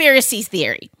conspiracy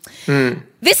theory.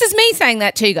 This is me saying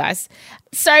that too, guys.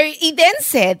 So he then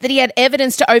said that he had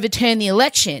evidence to overturn the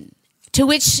election, to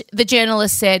which the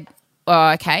journalist said,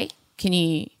 oh, okay, can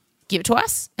you give it to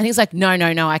us? And he's like, no,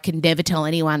 I can never tell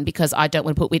anyone because I don't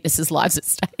want to put witnesses' lives at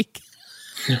stake.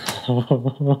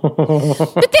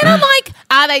 But then I'm like,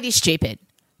 are they this stupid?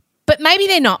 But maybe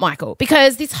they're not, Michael,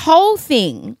 because this whole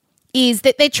thing is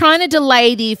that they're trying to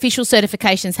delay the official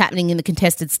certifications happening in the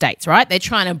contested states, right? They're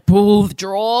trying to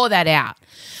draw that out.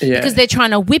 Yeah. Because they're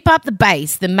trying to whip up the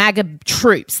base, the MAGA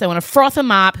troops. They want to froth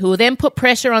them up, who will then put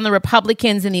pressure on the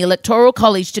Republicans in the Electoral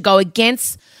College to go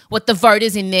against what the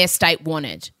voters in their state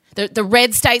wanted. The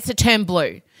red states to turn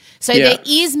blue. So Yeah. there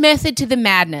is method to the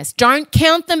madness. Don't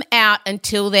count them out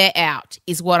until they're out,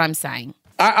 is what I'm saying.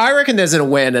 I reckon there's an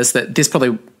awareness that this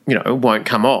probably, won't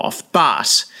come off,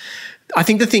 but I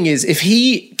think the thing is, if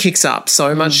he kicks up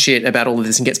so much shit about all of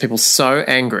this and gets people so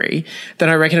angry, then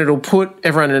I reckon it'll put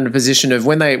everyone in a position of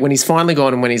when he's finally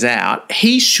gone and when he's out,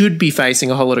 he should be facing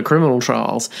a whole lot of criminal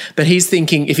trials. But he's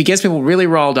thinking if he gets people really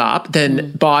rolled up,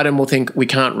 then Biden will think we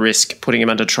can't risk putting him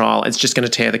under trial. It's just going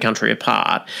to tear the country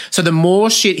apart. So the more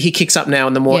shit he kicks up now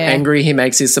and the more angry he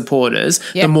makes his supporters,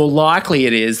 the more likely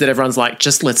it is that everyone's like,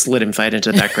 just let's let him fade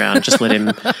into the background. Just let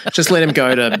him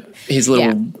go to his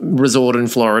little resort in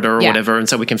Florida or whatever. And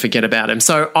so we can forget about him.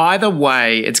 So either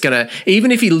way, it's going to,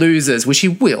 even if he loses, which he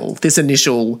will, this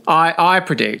initial, I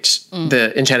predict,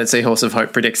 the Enchanted Seahorse of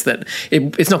Hope predicts that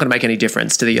it's not going to make any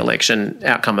difference to the election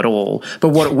outcome at all. But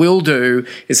what it will do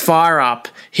is fire up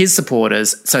his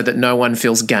supporters so that no one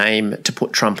feels game to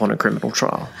put Trump on a criminal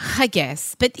trial. I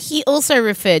guess. But he also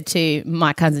referred to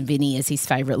My Cousin Vinny as his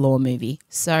favourite law movie.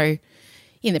 So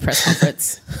in the press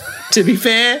conference. To be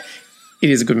fair, it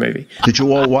is a good movie. Did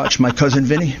you all watch My Cousin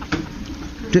Vinny?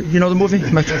 You know the movie?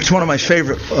 It's one of my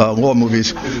favorite law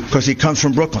movies because he comes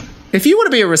from Brooklyn. If you want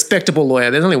to be a respectable lawyer,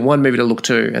 there's only one movie to look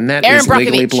to, and that Aaron is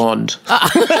Legally Blonde.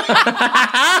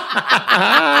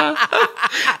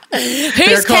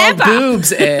 They're called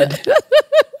boobs, Ed.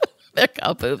 They're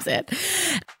called boobs, Ed.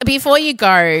 Before you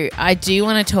go, I do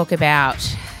want to talk about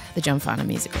the John Farnham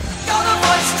musical.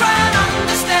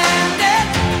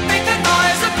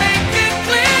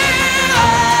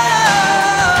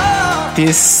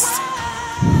 This,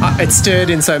 it stirred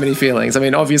in so many feelings. I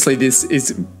mean, obviously this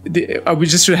is, we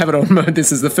just should have it on mode.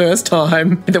 This is the first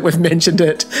time that we've mentioned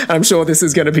it. I'm sure this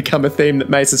is going to become a theme that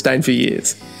may sustain for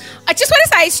years. I just want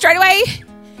to say straight away,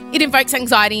 it invokes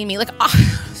anxiety in me. Like,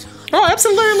 oh,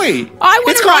 absolutely. I want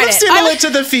it's to kind write of similar to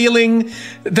the feeling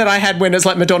that I had when it's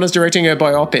like Madonna's directing her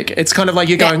biopic. It's kind of like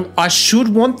you're going, I should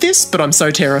want this, but I'm so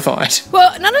terrified.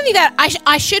 Well, not only that,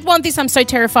 I should want this, I'm so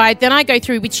terrified. Then I go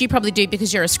through, which you probably do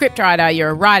because you're a scriptwriter, you're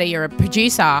a writer, you're a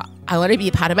producer. I want to be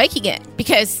a part of making it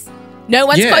because no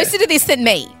one's closer to this than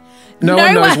me. No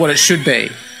one knows what it should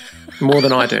be more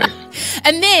than I do.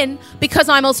 And then because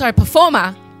I'm also a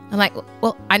performer, I'm like,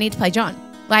 well, I need to play John.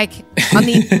 Like, I'm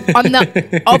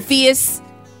the obvious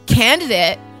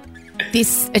candidate,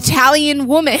 this Italian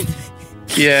woman.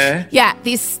 Yeah. Yeah,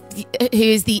 who's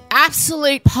the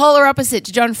absolute polar opposite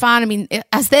to John Farnham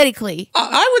aesthetically.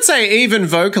 I would say even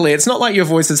vocally, it's not like your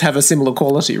voices have a similar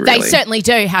quality, really. They certainly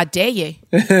do. How dare you?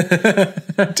 Do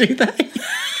they?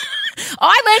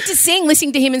 I learned to sing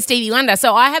listening to him and Stevie Wonder,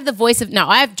 so I have the voice of,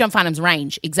 I have John Farnham's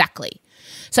range, exactly.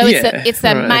 So it's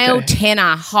the male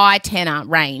tenor, high tenor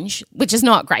range, which is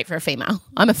not great for a female.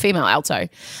 I'm a female alto.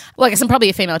 Well, I guess I'm probably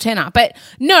a female tenor. But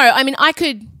no, I mean, I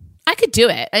could do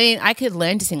it. I mean, I could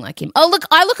learn to sing like him. Oh, look,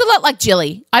 I look a lot like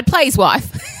Jilly. I'd play his wife.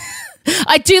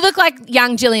 I do look like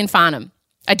young Gillian Farnham.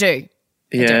 I do.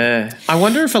 Yeah. I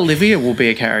wonder if Olivia will be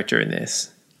a character in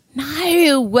this.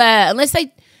 No, unless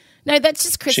they... No, that's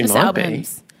just Christmas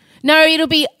albums. Be. No, it'll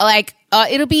be like...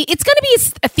 it's going to be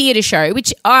a theatre show,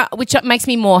 which makes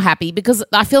me more happy because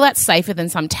I feel that's safer than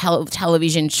some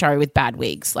television show with bad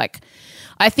wigs. Like,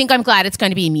 I think I'm glad it's going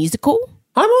to be a musical.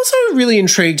 I'm also really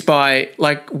intrigued by,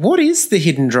 like, what is the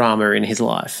hidden drama in his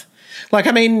life? Like,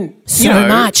 I mean, so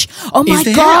much. Oh my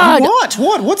God.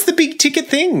 What? What's the big ticket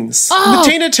things? With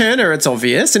Tina Turner, it's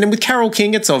obvious. And then with Carole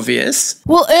King, it's obvious.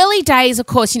 Well, early days, of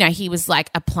course, he was like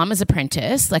a plumber's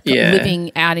apprentice, like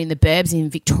living out in the burbs in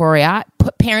Victoria,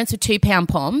 parents with 2 pound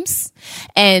poms.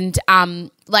 And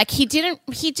like he didn't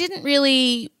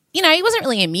really, he wasn't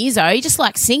really a muso. He just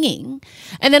liked singing.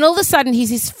 And then all of a sudden he's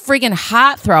this friggin'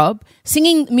 heartthrob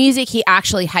singing music he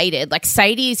actually hated. Like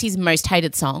Sadie is his most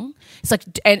hated song. It's like,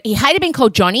 and he hated being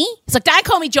called Johnny. It's like, don't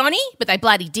call me Johnny, but they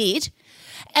bloody did.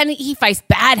 And he faced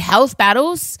bad health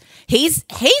battles. He's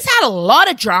had a lot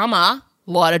of drama.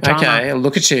 Okay,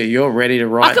 look at you. You're ready to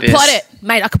write this. I could plot it.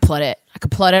 Mate, I could plot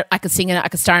it. I could sing in it. I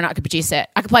could star in it. I could produce it.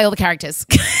 I could play all the characters.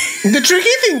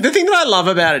 The thing that I love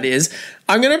about it is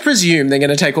I'm going to presume they're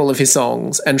going to take all of his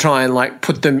songs and try and like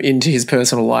put them into his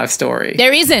personal life story.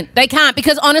 There isn't. They can't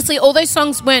because honestly, all those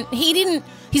songs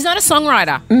he's not a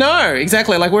songwriter. No,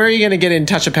 exactly. Like, where are you going to get in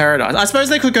Touch of Paradise? I suppose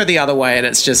they could go the other way and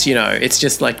it's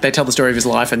just like they tell the story of his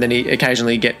life and then he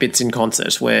occasionally get bits in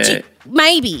concert where...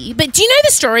 Maybe. But do you know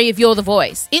the story of You're the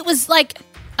Voice? It was like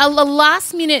a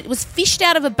last minute, it was fished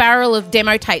out of a barrel of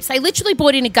demo tapes. They literally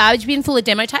brought in a garbage bin full of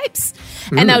demo tapes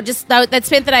and they'd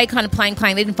spent the day kind of playing.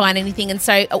 They didn't find anything. And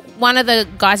so one of the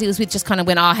guys he was with just kind of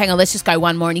went, oh, hang on, let's just go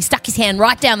one more. And he stuck his hand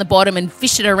right down the bottom and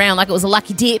fished it around like it was a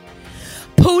lucky dip.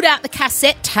 Pulled out the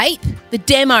cassette tape, the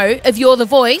demo of You're the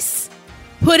Voice,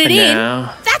 put it in.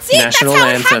 That's it. That's how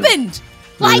it happened.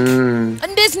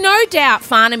 And there's no doubt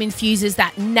Farnham infuses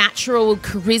that natural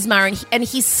charisma, and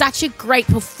he's such a great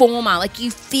performer. Like,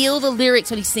 you feel the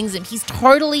lyrics when he sings them. He's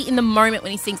totally in the moment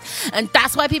when he sings, and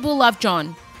that's why people love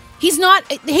John. He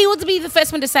would be the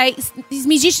first one to say his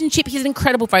musicianship, he's an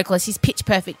incredible vocalist. He's pitch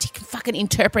perfect. He can fucking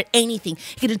interpret anything.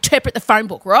 He can interpret the phone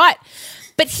book, right?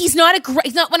 But he's not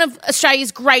one of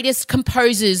Australia's greatest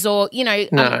composers or,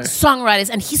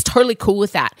 songwriters, and he's totally cool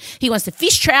with that. He wants to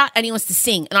fish trout and he wants to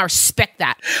sing, and I respect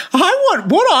that.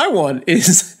 What I want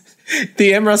is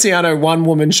the M. Rossiano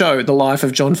one-woman show, The Life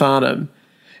of John Farnham.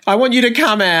 I want you to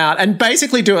come out and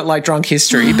basically do it like Drunk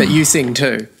History, but you sing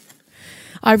too.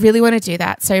 I really want to do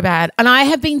that so bad. And I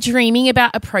have been dreaming about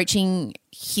approaching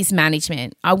his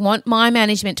management. I want my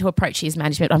management to approach his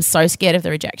management. I'm so scared of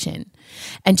the rejection.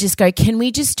 And just go, can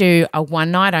we just do a one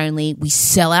night only? We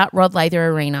sell out Rod Laver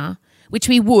Arena, which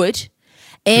we would.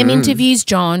 Em interviews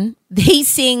John. He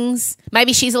sings.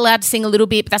 Maybe she's allowed to sing a little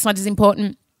bit, but that's not as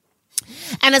important.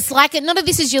 And it's like, none of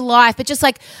this is your life, but just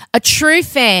like a true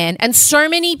fan. And so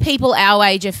many people our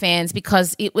age are fans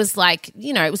because it was like,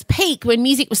 it was peak when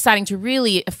music was starting to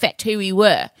really affect who we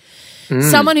were.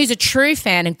 Someone who's a true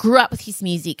fan and grew up with his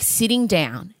music, sitting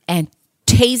down and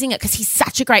teasing it because he's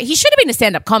such a he should have been a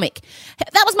stand-up comic.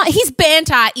 His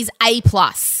banter is A+.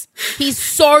 He's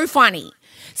so funny.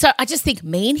 So I just think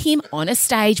me and him on a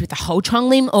stage with the whole Chong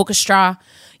Lim Orchestra,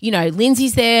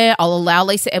 Lindsay's there. I'll allow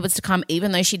Lisa Edwards to come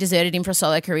even though she deserted him for a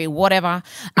solo career, whatever.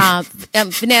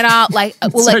 Vanetta,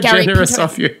 we'll so let Gary generous Pinto.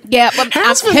 of you. Yeah.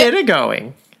 How's Vanetta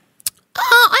going?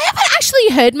 I haven't actually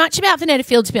heard much about Vanetta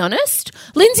Field, to be honest.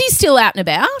 Lindsay's still out and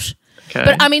about. Okay.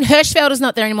 But, Hirschfelder's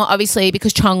not there anymore, obviously,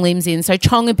 because Chong Lim's in. So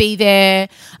Chong will be there.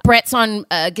 Brett's on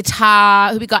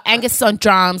guitar. We got Angus on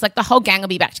drums. Like, the whole gang will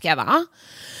be back together.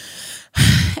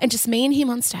 And just me and him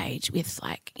on stage with,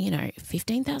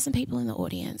 15,000 people in the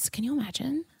audience. Can you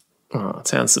imagine? Oh, it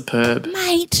sounds superb.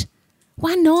 Mate,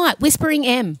 one night, Whispering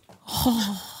M.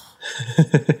 Oh.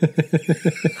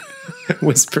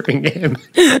 Whispering M.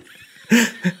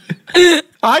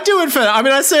 I do it for,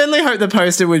 I certainly hope the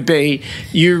poster would be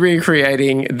you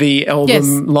recreating the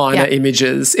album liner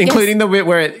images, including the bit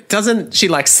where doesn't she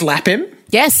slap him?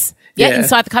 Yes. Yeah,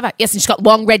 inside the cover. Yes, and she's got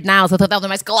long red nails. I thought they were the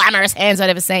most glamorous hands I'd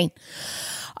ever seen.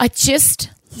 I just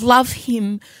love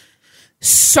him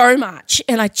so much,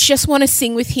 and I just want to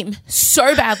sing with him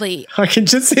so badly. I can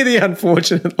just see the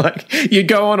unfortunate, you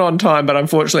go on time, but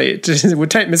unfortunately it would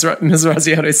take Ms.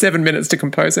 Rossiano 7 minutes to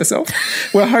compose herself.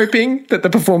 We're hoping that the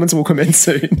performance will commence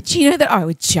soon. Do you know that I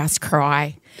would just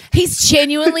cry? He's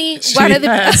genuinely one of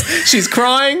the... She's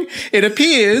crying. It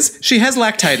appears she has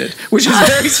lactated, which is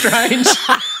very strange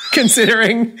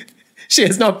considering she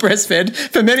has not breastfed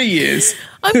for many years.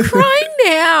 I'm crying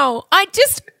now.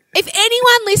 If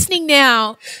anyone listening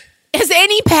now has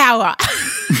any power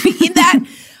in that,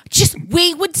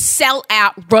 we would sell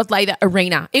out Rod Laver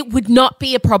Arena. It would not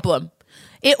be a problem.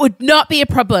 It would not be a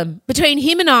problem. Between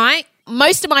him and I,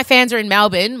 most of my fans are in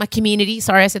Melbourne, my community.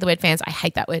 Sorry, I said the word fans. I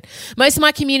hate that word. Most of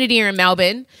my community are in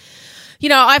Melbourne.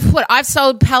 I've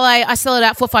sold Palais. I sold it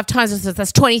out 4 or 5 times.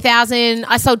 That's 20,000.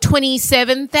 I sold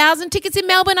 27,000 tickets in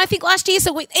Melbourne, I think, last year.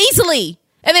 So easily.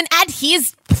 And then add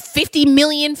his 50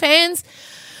 million fans.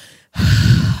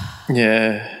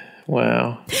 Yeah.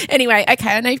 Wow. Anyway, okay,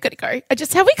 I know you've got to go.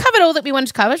 Have we covered all that we wanted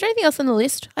to cover? Is there anything else on the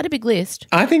list? I had a big list.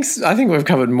 I think we've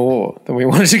covered more than we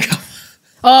wanted to cover.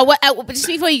 Oh, well, just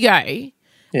before you go,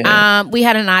 we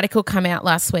had an article come out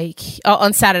last week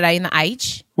on Saturday in The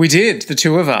Age. We did, the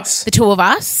two of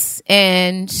us.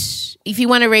 And if you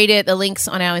want to read it, the link's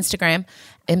on our Instagram,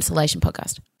 Emsolation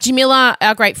Podcast. Jamila,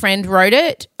 our great friend, wrote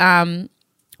it.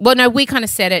 We kind of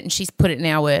said it and she's put it in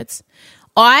our words.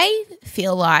 I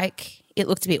feel like it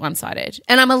looked a bit one-sided,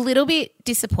 and I'm a little bit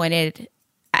disappointed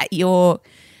at your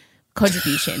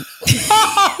contribution. We've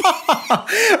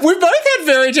both had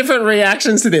very different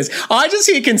reactions to this. I just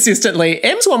hear consistently,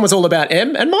 M's one was all about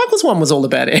M and Michael's one was all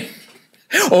about M.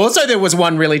 Also, there was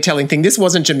one really telling thing. This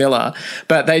wasn't Jamila,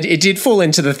 but it did fall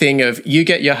into the thing of you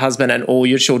get your husband and all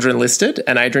your children listed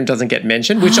and Adrian doesn't get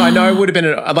mentioned, which I know would have been,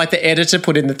 the editor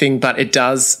put in the thing, but it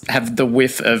does have the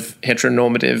whiff of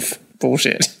heteronormative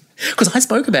bullshit. Because I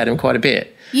spoke about him quite a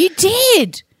bit. You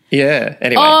did? Yeah,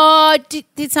 anyway. Oh,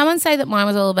 did someone say that mine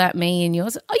was all about me and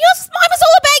yours? Oh, mine was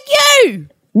all about you.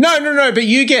 No, but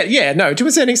you get, to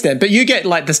a certain extent, but you get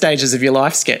the stages of your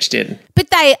life sketched in.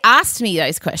 But they asked me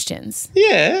those questions.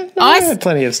 Yeah, I had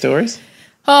plenty of stories.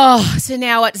 Oh, so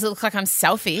now what, does it look like I'm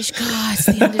selfish? God, it's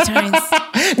the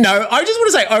undertones. No, I just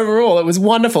want to say overall it was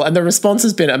wonderful and the response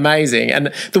has been amazing.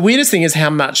 And the weirdest thing is how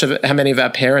many of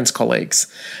our parents'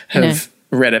 colleagues have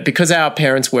read it, because our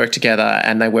parents work together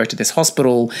and they worked at this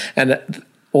hospital, and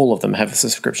all of them have a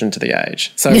subscription to The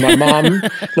Age. So my mum,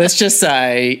 let's just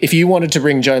say, if you wanted to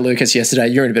ring Joe Lucas yesterday,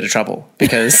 you're in a bit of trouble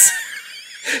because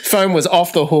phone was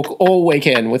off the hook all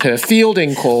weekend with her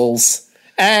fielding calls,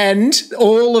 and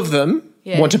all of them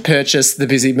want to purchase the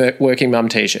Busy Working Mum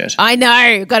T-shirt. I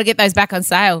know. Got to get those back on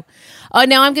sale. Oh,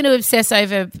 now I'm going to obsess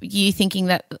over you thinking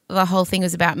that the whole thing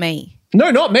was about me. No,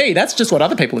 not me. That's just what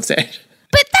other people have said.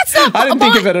 But that's not... I didn't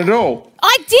think of it at all.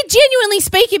 I did genuinely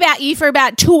speak about you for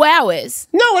about 2 hours.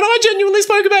 No, and I genuinely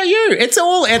spoke about you. It's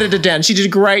all edited down. She did a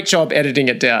great job editing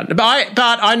it down. But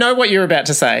I know what you're about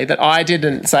to say, that I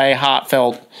didn't say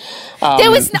heartfelt...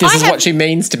 this is what she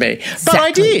means to me. Exactly. But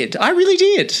I did. I really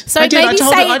did. So I did. maybe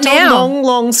say it now. I told a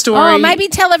long story. Oh, maybe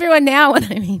tell everyone now what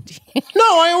I mean to you. No,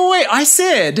 I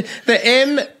said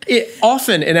that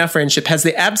often in our friendship has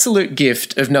the absolute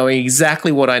gift of knowing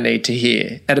exactly what I need to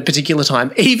hear at a particular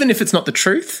time, even if it's not the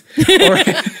truth.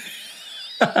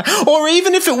 Or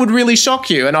even if it would really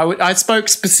shock you. And I spoke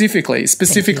specifically.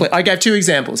 I gave 2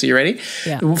 examples. Are you ready?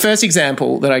 Yeah. The first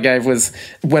example that I gave was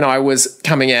when I was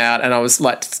coming out and I was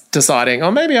like deciding,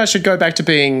 maybe I should go back to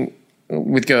being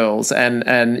with girls.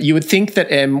 And you would think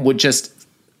that Em would just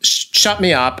shut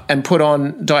me up and put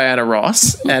on Diana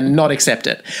Ross and not accept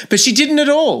it. But she didn't at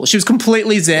all. She was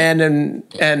completely zen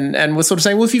and was sort of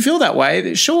saying, well, if you feel that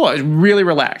way, sure, really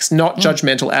relaxed, not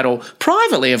judgmental at all.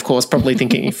 Privately, of course, probably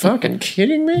thinking, you fucking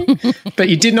kidding me? But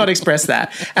you did not express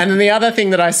that. And then the other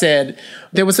thing that I said,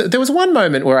 there was one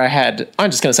moment where I had, I'm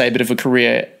just going to say, a bit of a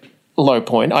career low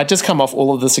point. I'd just come off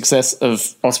all of the success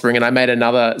of Offspring and I made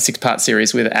another 6-part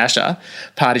series with Asher,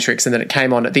 Party Tricks, and then it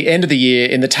came on at the end of the year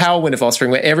in the tailwind of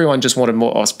Offspring where everyone just wanted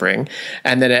more Offspring,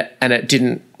 and then it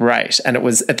didn't rate. And it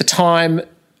was, at the time,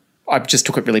 I just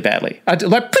took it really badly. I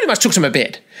pretty much took to my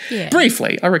bed. Yeah.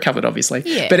 Briefly. I recovered, obviously.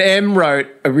 Yeah. But Em wrote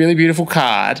a really beautiful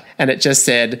card and it just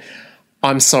said,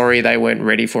 I'm sorry they weren't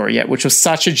ready for it yet, which was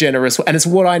such a generous, and it's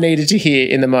what I needed to hear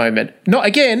in the moment. Not,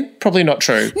 again, probably not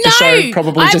true. No, the show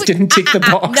probably just didn't tick the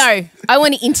box. No, I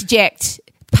want to interject.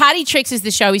 Party Tricks is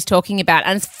the show he's talking about,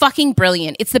 and it's fucking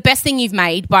brilliant. It's the best thing you've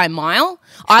made by a mile.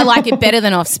 I like it better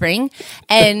than Offspring,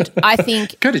 and I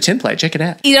think go to Template, check it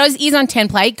out. It is on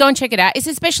Template. Go and check it out. It's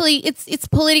especially it's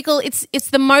political. It's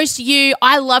the most you.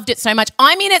 I loved it so much.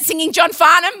 I'm in it singing John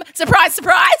Farnham. Surprise,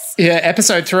 surprise. Yeah,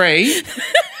 episode 3.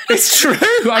 It's true.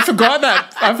 I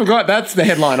forgot that's the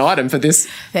headline item for this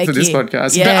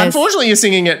podcast. Yes. But unfortunately, you're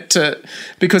singing it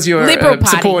because you're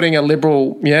supporting a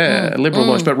liberal,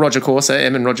 launch. But Roger Corsa,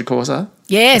 Em and Roger Corsa.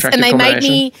 Yes, and they made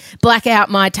me black out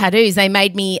my tattoos. They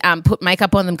made me put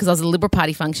makeup on them because I was at a Liberal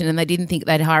Party function and they didn't think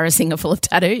they'd hire a singer full of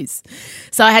tattoos.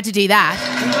 So I had to do that.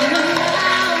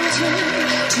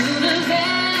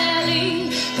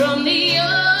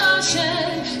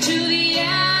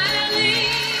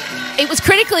 It was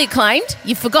critically acclaimed.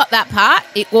 You forgot that part.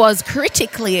 It was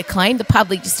critically acclaimed. The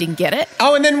public just didn't get it.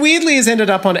 Oh, and then weirdly has ended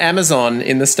up on Amazon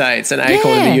in the States and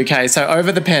Acorn in the UK. So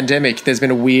over the pandemic, there's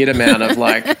been a weird amount of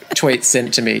tweets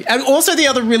sent to me. And also the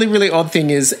other really, really odd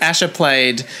thing is Asher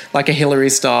played like a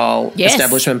Hillary-style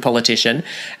establishment politician,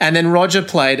 and then Roger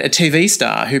played a TV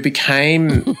star who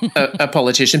became a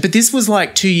politician. But this was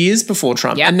 2 years before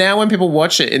Trump. Yep. And now when people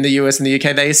watch it in the US and the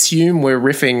UK, they assume we're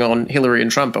riffing on Hillary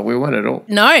and Trump, but we weren't at all.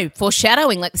 No,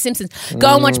 foreshadowing like The Simpsons.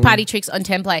 Go and watch Party Tricks on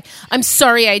Template. I'm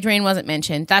sorry Adrian wasn't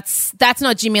mentioned. That's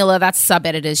not Jamila, that's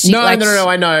sub-editors. No,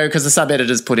 I know, because the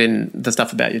sub-editors put in the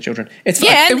stuff about your children. It's fine.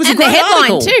 Yeah, it was and a great the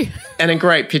headline article too. And a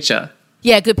great picture.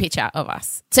 Yeah, good picture of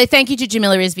us. So thank you to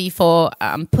Jamila Rizvi for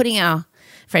putting our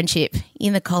friendship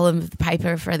in the column of the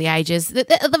paper for the ages.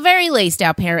 At the very least,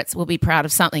 our parents will be proud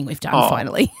of something we've done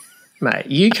finally. Mate,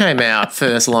 you came out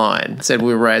first line, said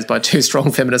we were raised by 2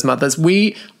 strong feminist mothers.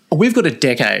 We've got a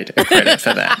decade of credit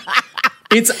for that.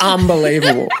 It's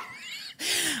unbelievable.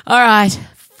 All right.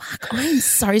 Fuck, I'm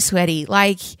so sweaty.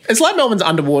 It's like Melbourne's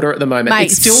underwater at the moment.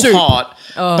 Mate, it's still hot,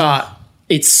 but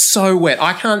it's so wet.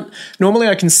 Normally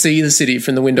I can see the city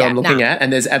from the window I'm looking at,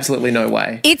 and there's absolutely no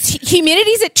way.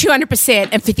 Humidity's at 200%,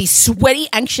 and for this sweaty,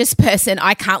 anxious person,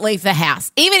 I can't leave the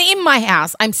house. Even in my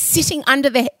house, I'm sitting under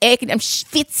the air conditioner. I'm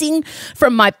schwitzing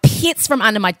from my pits, from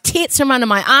under my tits, from under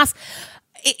my ass.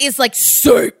 It's like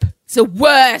soup. It's the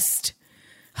worst.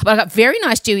 But I've got very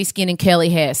nice dewy skin and curly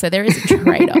hair, so there is a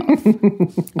trade-off.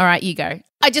 All right, you go.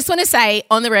 I just want to say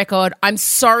on the record, I'm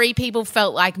sorry people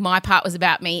felt like my part was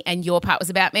about me and your part was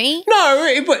about me.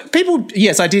 No, people,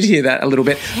 yes, I did hear that a little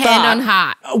bit. Hand on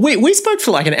heart. We spoke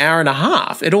for an hour and a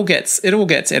half. It all gets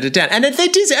edited down. And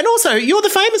and also, you're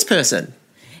the famous person.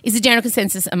 Is the general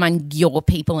consensus among your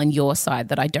people and your side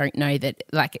that I don't know that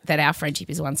our friendship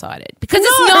is one-sided? Because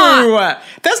it's not.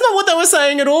 That's not what they were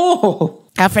saying at all.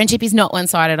 Our friendship is not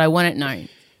one-sided. I want it known.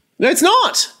 No, it's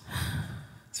not.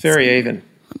 It's very even.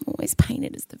 I'm always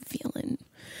painted as the villain.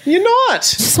 You're not.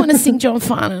 Just want to sing John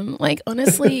Farnham. Like,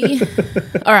 honestly.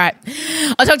 All right.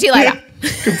 I'll talk to you later.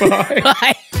 Goodbye.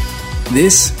 Bye.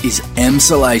 This is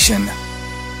Emsolation.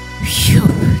 Phew.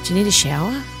 Do you need a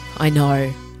shower? I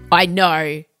know. I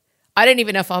don't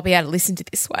even know if I'll be able to listen to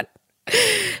this one.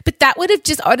 But that would have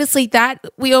just, honestly, that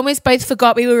we almost both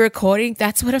forgot we were recording.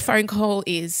 That's what a phone call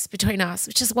is between us,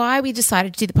 which is why we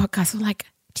decided to do the podcast. I'm like,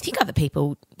 do you think other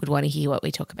people would want to hear what we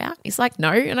talk about? He's like,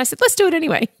 no. And I said, let's do it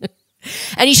anyway.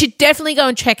 And you should definitely go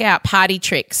and check out Party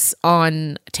Tricks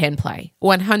on 10Play.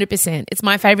 100%. It's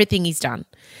my favourite thing he's done.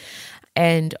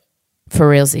 And for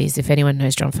realsies, if anyone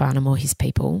knows John Farnham or his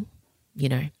people,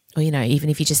 or even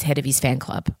if you're just head of his fan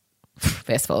club,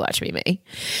 first of all, that should be me.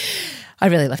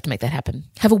 I'd really love to make that happen.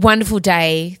 Have a wonderful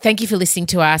day. Thank you for listening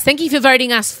to us. Thank you for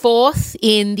voting us 4th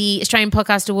in the Australian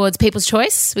Podcast Awards People's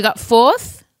Choice. We got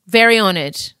 4th. Very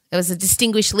honoured. It was a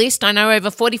distinguished list. I know over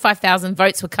 45,000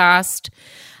 votes were cast.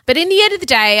 But in the end of the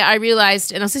day, I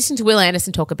realised, and I was listening to Will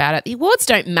Anderson talk about it, the awards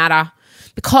don't matter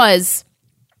because,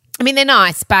 they're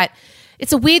nice, but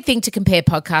it's a weird thing to compare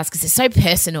podcasts because it's so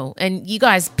personal and you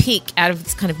guys pick out of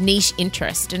this kind of niche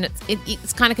interest and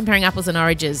it's kind of comparing apples and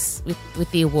oranges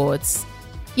with the awards.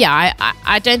 Yeah,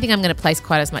 I don't think I'm going to place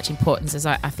quite as much importance as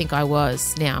I think I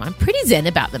was now. I'm pretty zen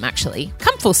about them, actually.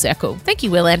 Come full circle. Thank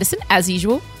you, Will Anderson, as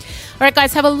usual. All right,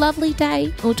 guys, have a lovely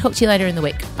day. We'll talk to you later in the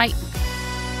week. Bye.